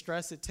takes the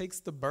stress. It takes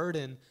the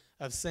burden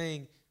of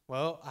saying,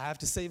 well, I have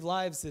to save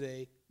lives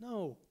today.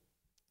 No,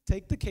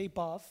 take the cape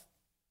off.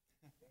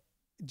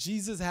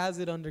 Jesus has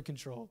it under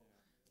control.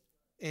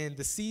 And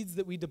the seeds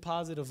that we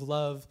deposit of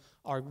love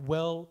are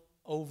well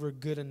over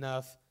good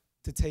enough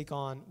to take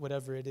on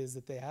whatever it is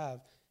that they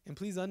have. And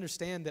please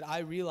understand that I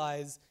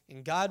realize,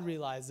 and God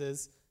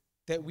realizes,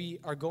 that we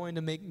are going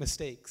to make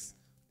mistakes.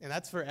 And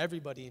that's for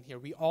everybody in here.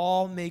 We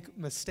all make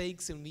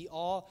mistakes, and we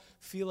all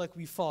feel like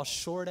we fall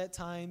short at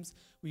times.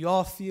 We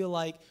all feel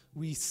like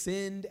we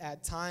sinned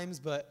at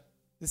times, but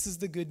this is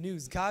the good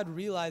news. God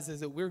realizes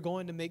that we're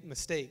going to make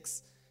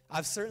mistakes.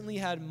 I've certainly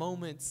had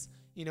moments,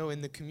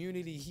 in the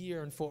community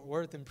here in Fort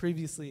Worth and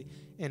previously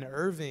in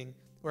Irving,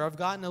 where I've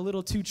gotten a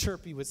little too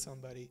chirpy with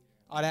somebody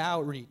out of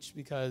outreach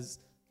because,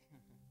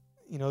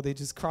 they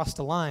just crossed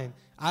a line.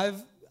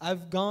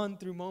 I've gone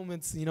through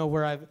moments,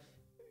 where I've,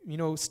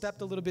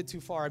 stepped a little bit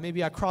too far.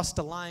 Maybe I crossed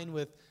a line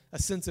with a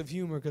sense of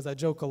humor because I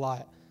joke a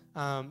lot,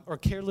 or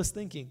careless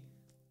thinking,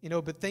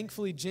 but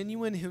thankfully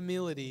genuine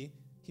humility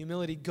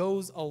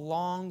goes a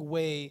long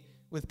way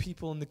with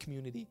people in the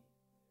community.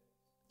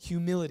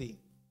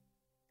 Humility.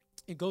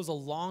 It goes a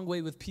long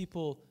way with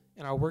people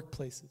in our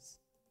workplaces.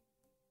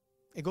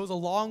 It goes a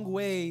long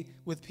way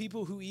with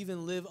people who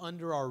even live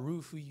under our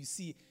roof, who you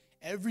see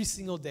every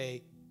single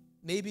day.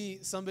 Maybe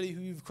somebody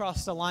who you've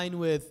crossed a line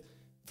with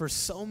for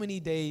so many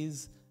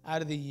days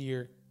out of the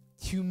year.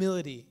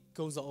 Humility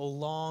goes a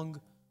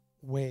long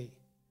way.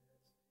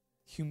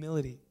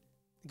 Humility.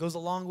 It goes a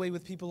long way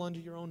with people under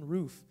your own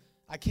roof.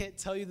 I can't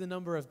tell you the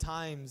number of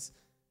times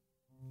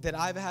that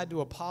I've had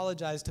to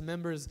apologize to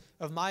members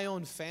of my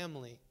own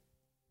family,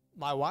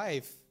 my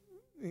wife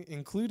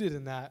included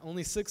in that.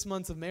 Only 6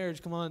 months of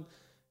marriage. Come on,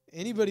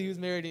 anybody who's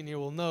married in here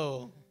will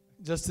know,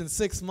 just in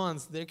 6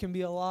 months, there can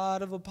be a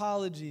lot of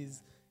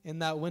apologies in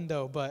that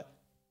window, but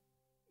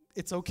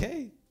it's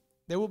okay.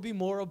 There will be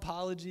more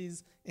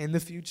apologies in the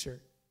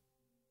future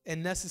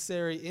and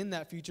necessary in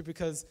that future,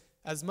 because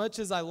as much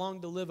as I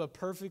long to live a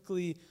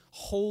perfectly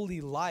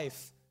holy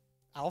life,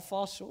 I'll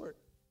fall short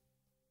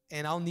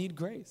and I'll need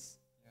grace.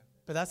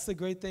 But that's the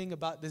great thing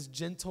about this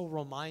gentle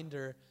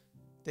reminder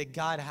that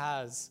God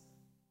has.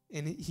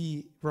 And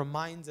he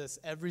reminds us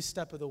every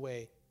step of the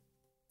way,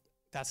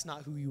 that's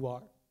not who you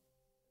are.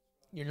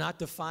 You're not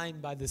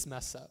defined by this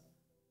mess up.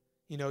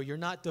 You're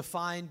not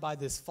defined by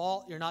this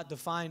fault. You're not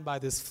defined by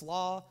this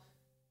flaw.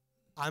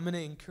 I'm going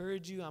to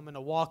encourage you. I'm going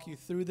to walk you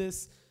through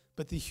this.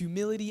 But the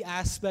humility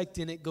aspect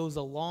in it goes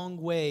a long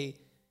way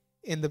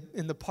in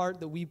the part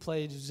that we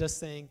played, is just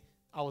saying,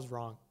 I was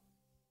wrong.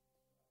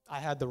 I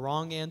had the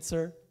wrong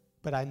answer,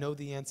 but I know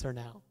the answer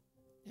now.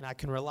 And I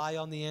can rely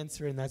on the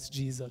answer, and that's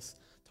Jesus,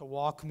 to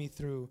walk me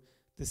through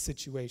this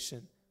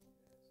situation.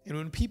 And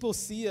when people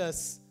see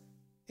us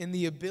in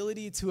the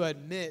ability to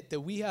admit that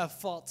we have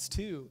faults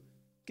too,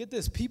 get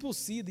this, people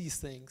see these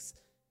things.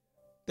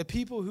 The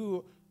people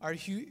who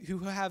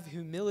have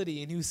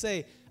humility and who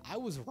say, I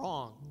was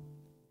wrong,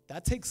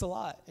 that takes a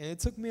lot. And it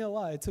took me a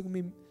lot. It took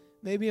me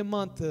maybe a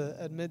month to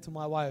admit to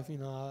my wife,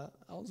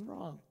 I was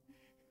wrong.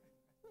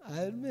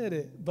 I admit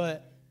it.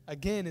 But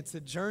again, it's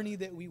a journey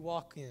that we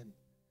walk in.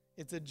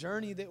 It's a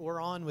journey that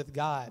we're on with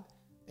God.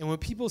 And when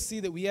people see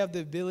that we have the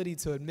ability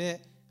to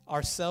admit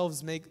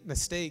ourselves make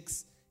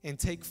mistakes and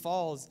take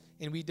falls,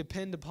 and we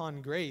depend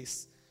upon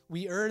grace,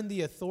 we earn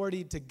the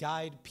authority to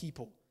guide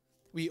people.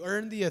 We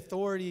earn the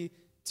authority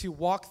to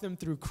walk them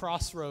through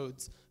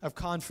crossroads of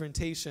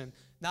confrontation,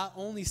 not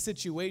only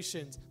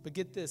situations, but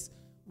get this,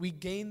 we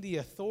gain the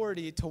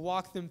authority to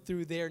walk them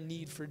through their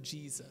need for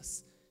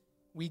Jesus.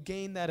 We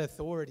gain that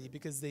authority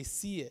because they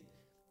see it.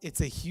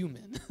 it's a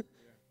human.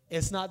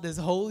 It's not this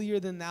holier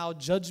than thou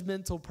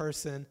judgmental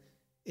person.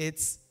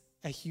 It's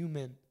a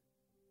human.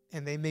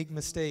 And they make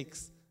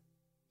mistakes.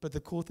 But the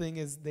cool thing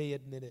is they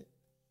admit it.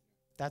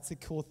 That's the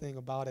cool thing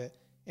about it.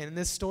 And in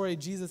this story,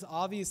 Jesus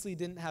obviously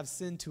didn't have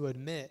sin to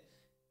admit.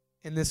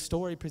 In this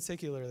story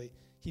particularly,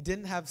 he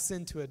didn't have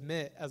sin to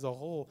admit as a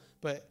whole,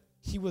 but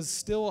he was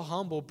still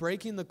humble,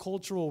 breaking the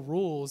cultural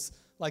rules,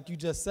 like you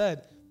just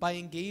said, by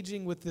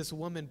engaging with this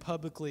woman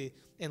publicly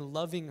and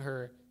loving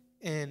her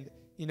and,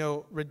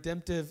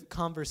 redemptive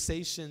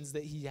conversations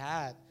that he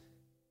had.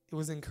 It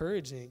was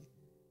encouraging.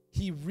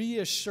 He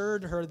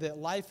reassured her that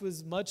life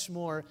was much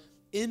more,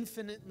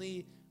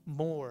 infinitely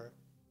more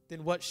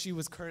than what she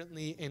was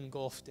currently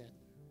engulfed in.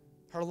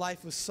 Her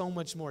life was so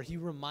much more. He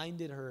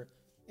reminded her.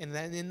 And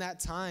then in that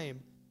time,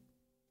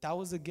 that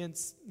was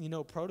against,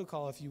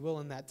 protocol, if you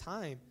will, in that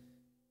time.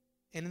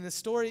 And the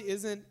story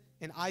isn't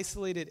an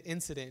isolated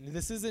incident.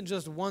 This isn't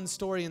just one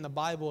story in the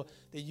Bible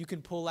that you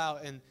can pull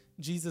out and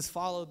Jesus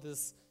followed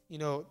this,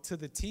 to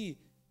the T.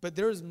 But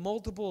there's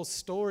multiple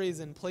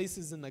stories and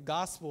places in the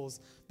Gospels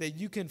that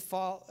you can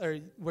follow, or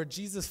where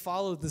Jesus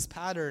followed this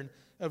pattern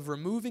of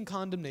removing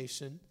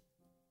condemnation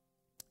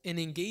and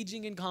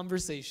engaging in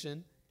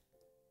conversation.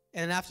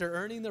 And after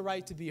earning the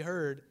right to be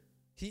heard,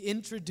 he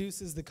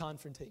introduces the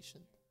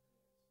confrontation.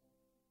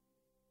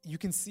 You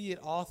can see it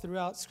all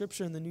throughout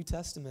Scripture in the New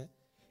Testament.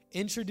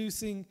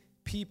 Introducing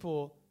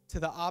people to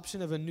the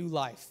option of a new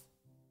life,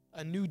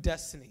 a new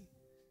destiny,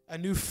 a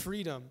new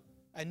freedom,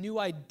 a new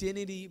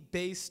identity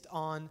based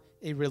on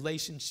a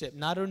relationship.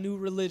 Not a new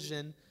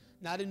religion,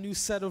 not a new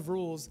set of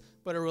rules,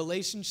 but a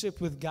relationship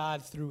with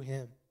God through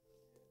him.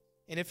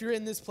 And if you're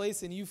in this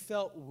place and you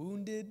felt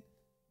wounded,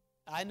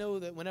 I know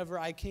that whenever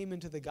I came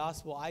into the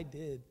gospel, I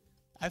did.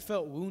 I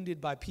felt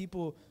wounded by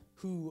people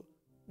who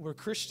were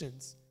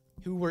Christians,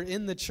 who were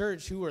in the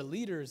church, who were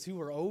leaders, who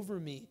were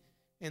over me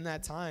in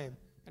that time.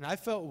 And I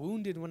felt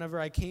wounded whenever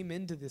I came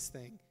into this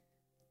thing.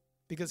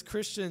 Because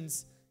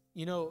Christians,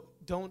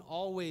 don't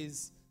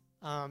always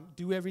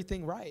do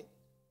everything right.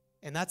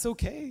 And that's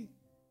okay.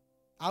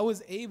 I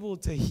was able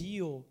to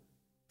heal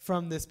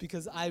from this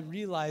because I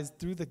realized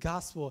through the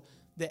gospel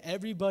that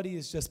everybody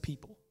is just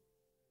people.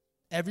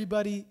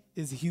 Everybody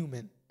is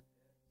human.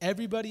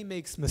 Everybody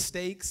makes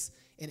mistakes,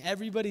 and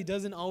everybody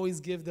doesn't always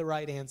give the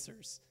right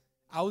answers.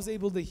 I was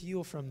able to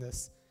heal from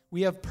this.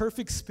 We have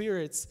perfect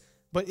spirits,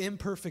 but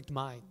imperfect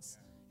minds.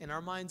 And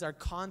our minds are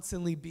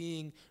constantly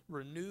being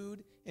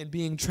renewed and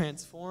being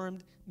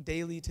transformed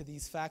daily to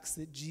these facts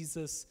that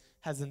Jesus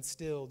has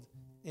instilled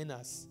in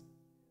us.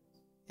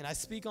 And I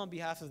speak on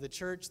behalf of the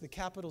church, the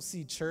capital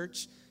C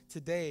church,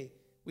 today.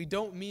 We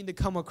don't mean to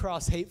come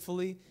across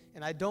hatefully,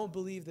 and I don't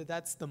believe that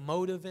that's the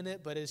motive in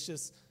it, but it's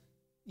just,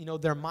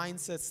 their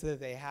mindsets that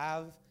they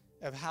have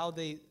of how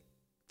they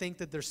think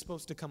that they're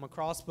supposed to come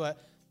across. But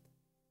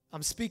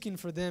I'm speaking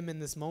for them in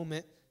this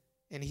moment,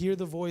 and hear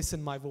the voice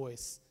in my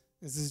voice.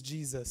 This is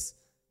Jesus.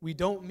 We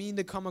don't mean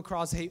to come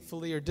across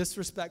hatefully or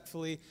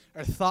disrespectfully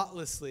or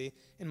thoughtlessly.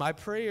 And my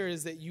prayer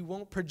is that you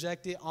won't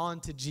project it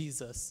onto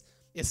Jesus.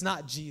 It's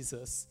not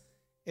Jesus.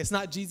 It's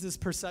not Jesus'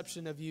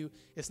 perception of you.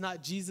 It's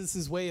not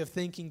Jesus' way of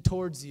thinking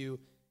towards you.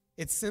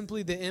 It's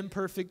simply the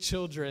imperfect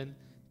children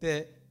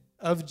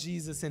of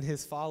Jesus and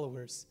his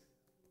followers.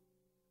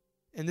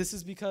 And this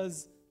is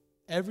because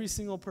every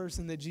single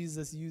person that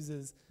Jesus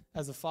uses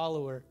as a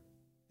follower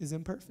is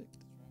imperfect,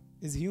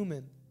 is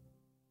human.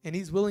 And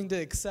he's willing to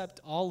accept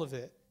all of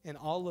it and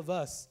all of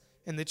us.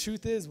 And the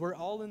truth is, we're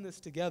all in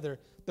this together.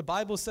 The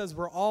Bible says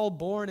we're all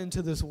born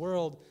into this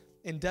world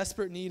in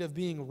desperate need of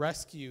being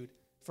rescued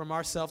from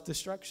our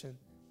self-destruction.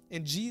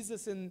 And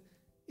Jesus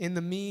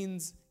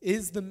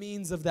is the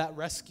means of that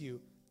rescue.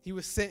 He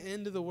was sent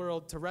into the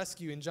world to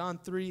rescue. In John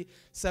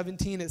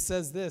 3:17, it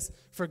says this,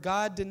 "For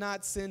God did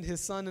not send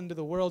his Son into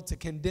the world to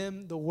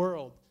condemn the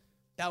world."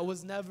 That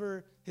was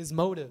never his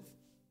motive.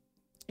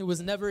 It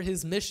was never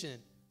his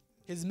mission.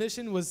 His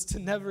mission was to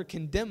never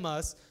condemn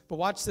us, but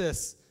watch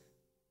this,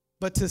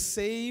 but to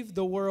save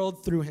the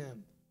world through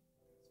him.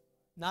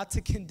 Not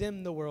to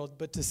condemn the world,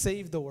 but to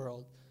save the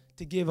world,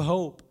 to give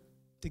hope,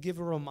 to give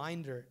a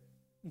reminder.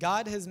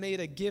 God has made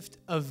a gift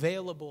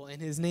available,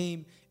 and his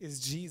name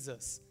is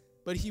Jesus.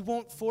 But he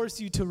won't force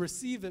you to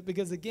receive it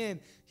because, again,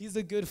 he's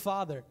a good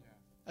father.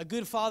 A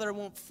good father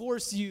won't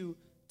force you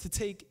to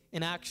take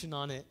an action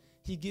on it.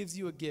 He gives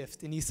you a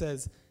gift, and he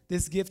says,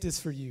 this gift is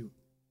for you.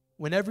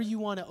 Whenever you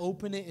want to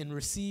open it and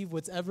receive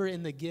whatever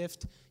in the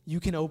gift, you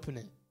can open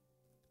it.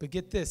 But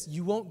get this,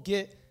 you won't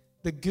get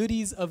the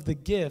goodies of the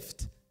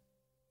gift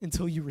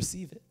until you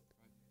receive it.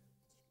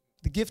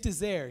 The gift is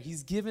there.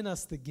 He's given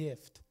us the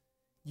gift.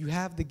 You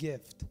have the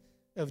gift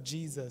of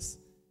Jesus.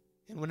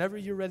 And whenever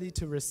you're ready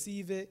to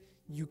receive it,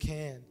 you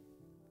can.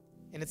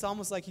 And it's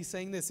almost like he's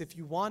saying this, if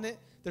you want it,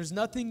 there's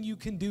nothing you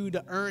can do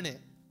to earn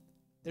it.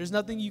 There's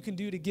nothing you can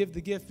do to give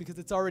the gift because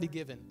it's already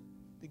given.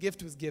 The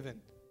gift was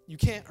given. You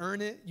can't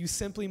earn it. You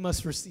simply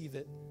must receive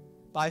it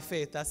by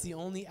faith. That's the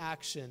only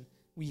action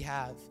we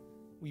have.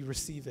 We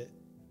receive it.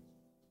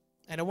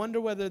 And I wonder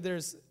whether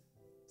there's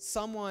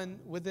someone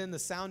within the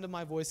sound of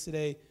my voice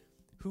today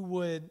who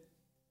would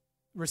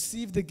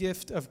receive the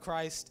gift of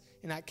Christ.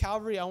 And at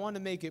Calvary, I want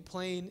to make it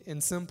plain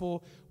and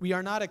simple. We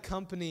are not a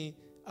company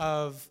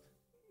of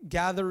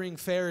gathering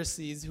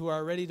Pharisees who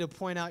are ready to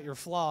point out your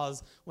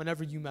flaws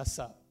whenever you mess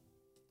up.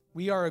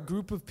 We are a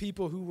group of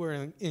people who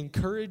will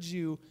encourage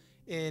you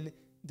in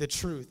the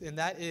truth, and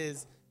that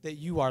is that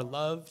you are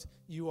loved,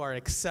 you are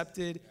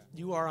accepted,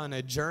 you are on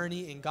a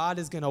journey, and God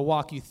is going to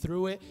walk you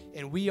through it,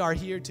 and we are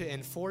here to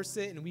enforce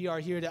it, and we are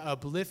here to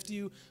uplift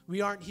you.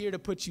 We aren't here to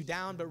put you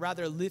down, but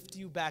rather lift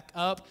you back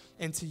up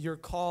into your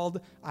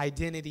called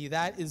identity.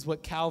 That is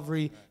what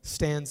Calvary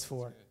stands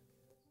for.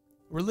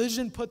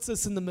 Religion puts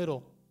us in the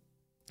middle.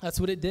 That's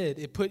what it did.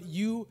 It put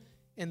you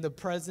in the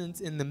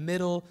presence, in the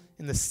middle,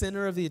 in the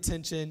center of the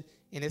attention,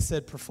 and it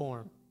said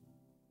perform,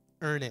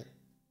 earn it,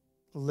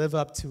 live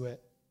up to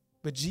it.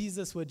 But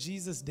Jesus, what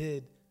Jesus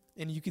did,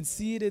 and you can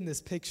see it in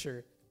this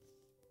picture,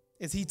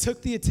 is he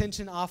took the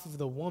attention off of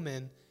the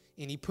woman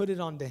and he put it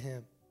onto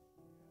him.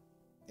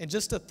 And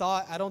just a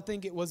thought, I don't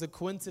think it was a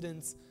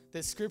coincidence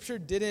that Scripture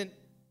didn't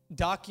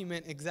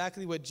document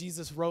exactly what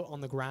Jesus wrote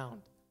on the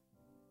ground.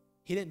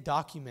 He didn't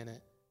document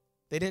it.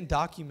 They didn't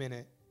document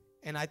it.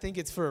 And I think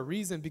it's for a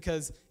reason,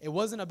 because it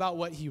wasn't about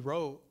what he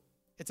wrote.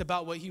 It's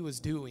about what he was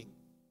doing.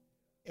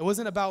 It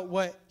wasn't about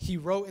what he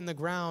wrote in the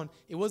ground.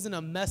 It wasn't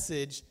a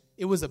message.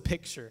 It was a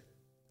picture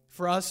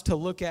for us to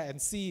look at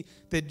and see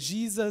that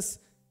Jesus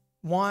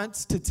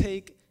wants to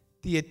take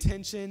the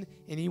attention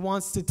and he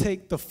wants to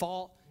take the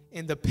fault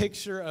and the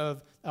picture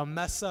of a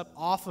mess up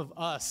off of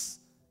us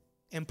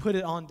and put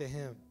it onto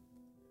him.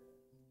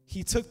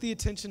 He took the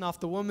attention off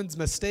the woman's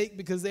mistake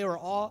because they were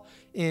all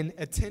in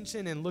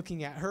attention and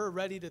looking at her,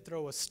 ready to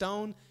throw a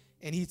stone,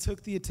 and he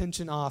took the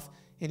attention off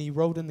and he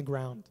wrote in the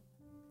ground.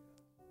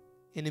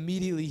 And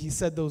immediately he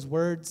said those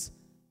words,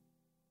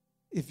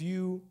 if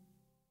you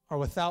are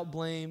without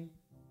blame,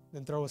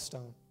 then throw a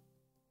stone.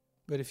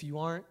 But if you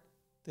aren't,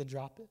 then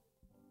drop it.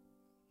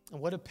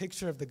 And what a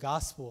picture of the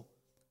gospel.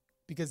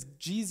 Because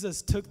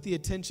Jesus took the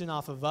attention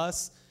off of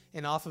us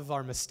and off of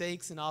our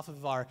mistakes and off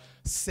of our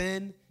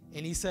sin.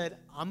 And he said,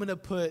 I'm going to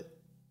put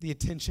the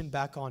attention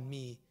back on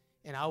me.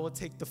 And I will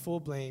take the full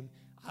blame.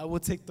 I will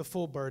take the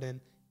full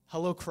burden.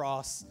 Hello,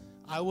 cross.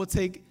 I will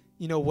take,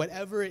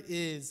 whatever it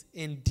is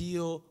and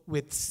deal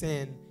with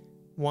sin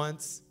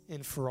once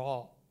and for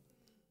all.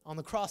 On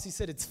the cross, he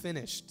said it's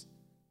finished,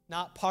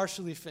 not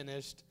partially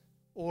finished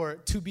or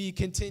to be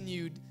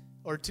continued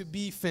or to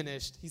be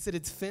finished. He said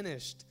it's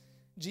finished.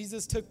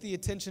 Jesus took the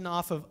attention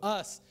off of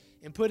us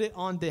and put it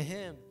onto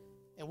him.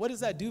 And what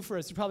does that do for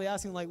us? You're probably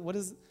asking,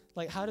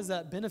 how does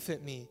that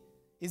benefit me?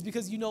 It's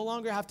because you no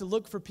longer have to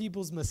look for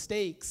people's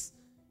mistakes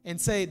and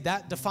say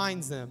that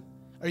defines them.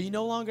 Or you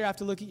no longer have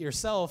to look at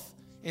yourself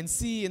and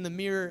see in the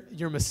mirror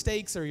your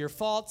mistakes or your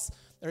faults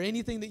or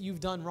anything that you've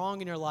done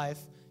wrong in your life.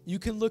 You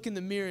can look in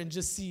the mirror and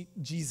just see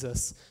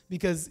Jesus,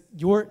 because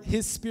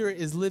his Spirit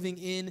is living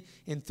in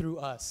and through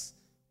us.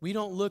 We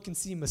don't look and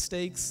see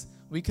mistakes.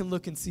 We can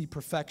look and see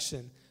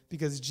perfection,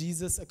 because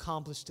Jesus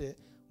accomplished it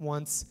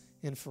once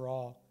and for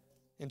all.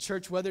 And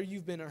church, whether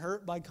you've been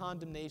hurt by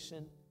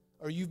condemnation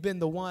or you've been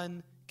the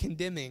one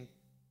condemning,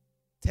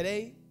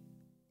 today,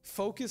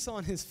 focus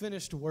on his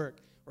finished work.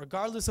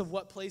 Regardless of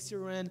what place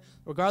you're in,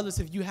 regardless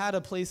if you had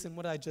a place in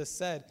what I just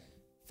said,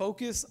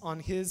 focus on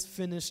his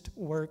finished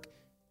work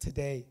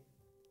today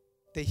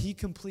that he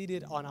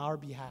completed on our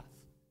behalf.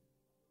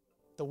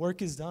 The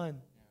work is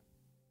done.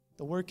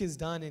 The work is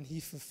done, and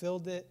he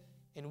fulfilled it,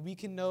 and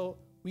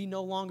we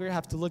no longer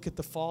have to look at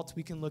the faults.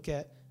 We can look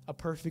at a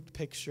perfect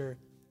picture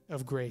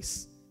of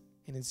grace,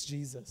 and it's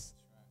Jesus.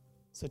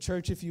 So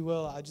church, if you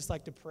will, I'd just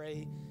like to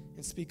pray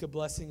and speak a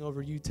blessing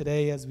over you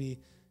today as we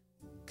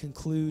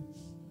conclude.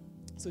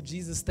 So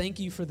Jesus, thank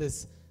you for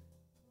this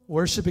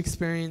worship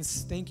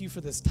experience. Thank you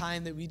for this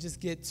time that we just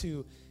get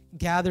to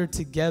gather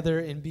together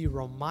and be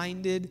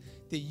reminded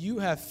that you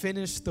have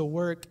finished the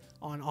work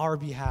on our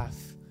behalf.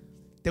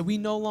 That we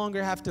no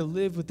longer have to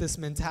live with this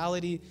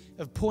mentality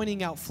of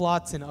pointing out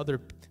faults in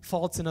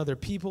other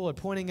people or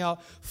pointing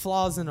out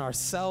flaws in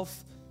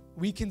ourselves.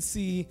 We can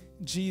see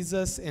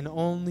Jesus and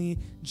only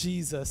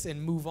Jesus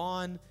and move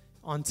on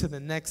to the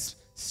next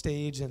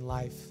stage in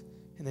life.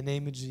 In the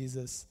name of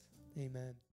Jesus, amen.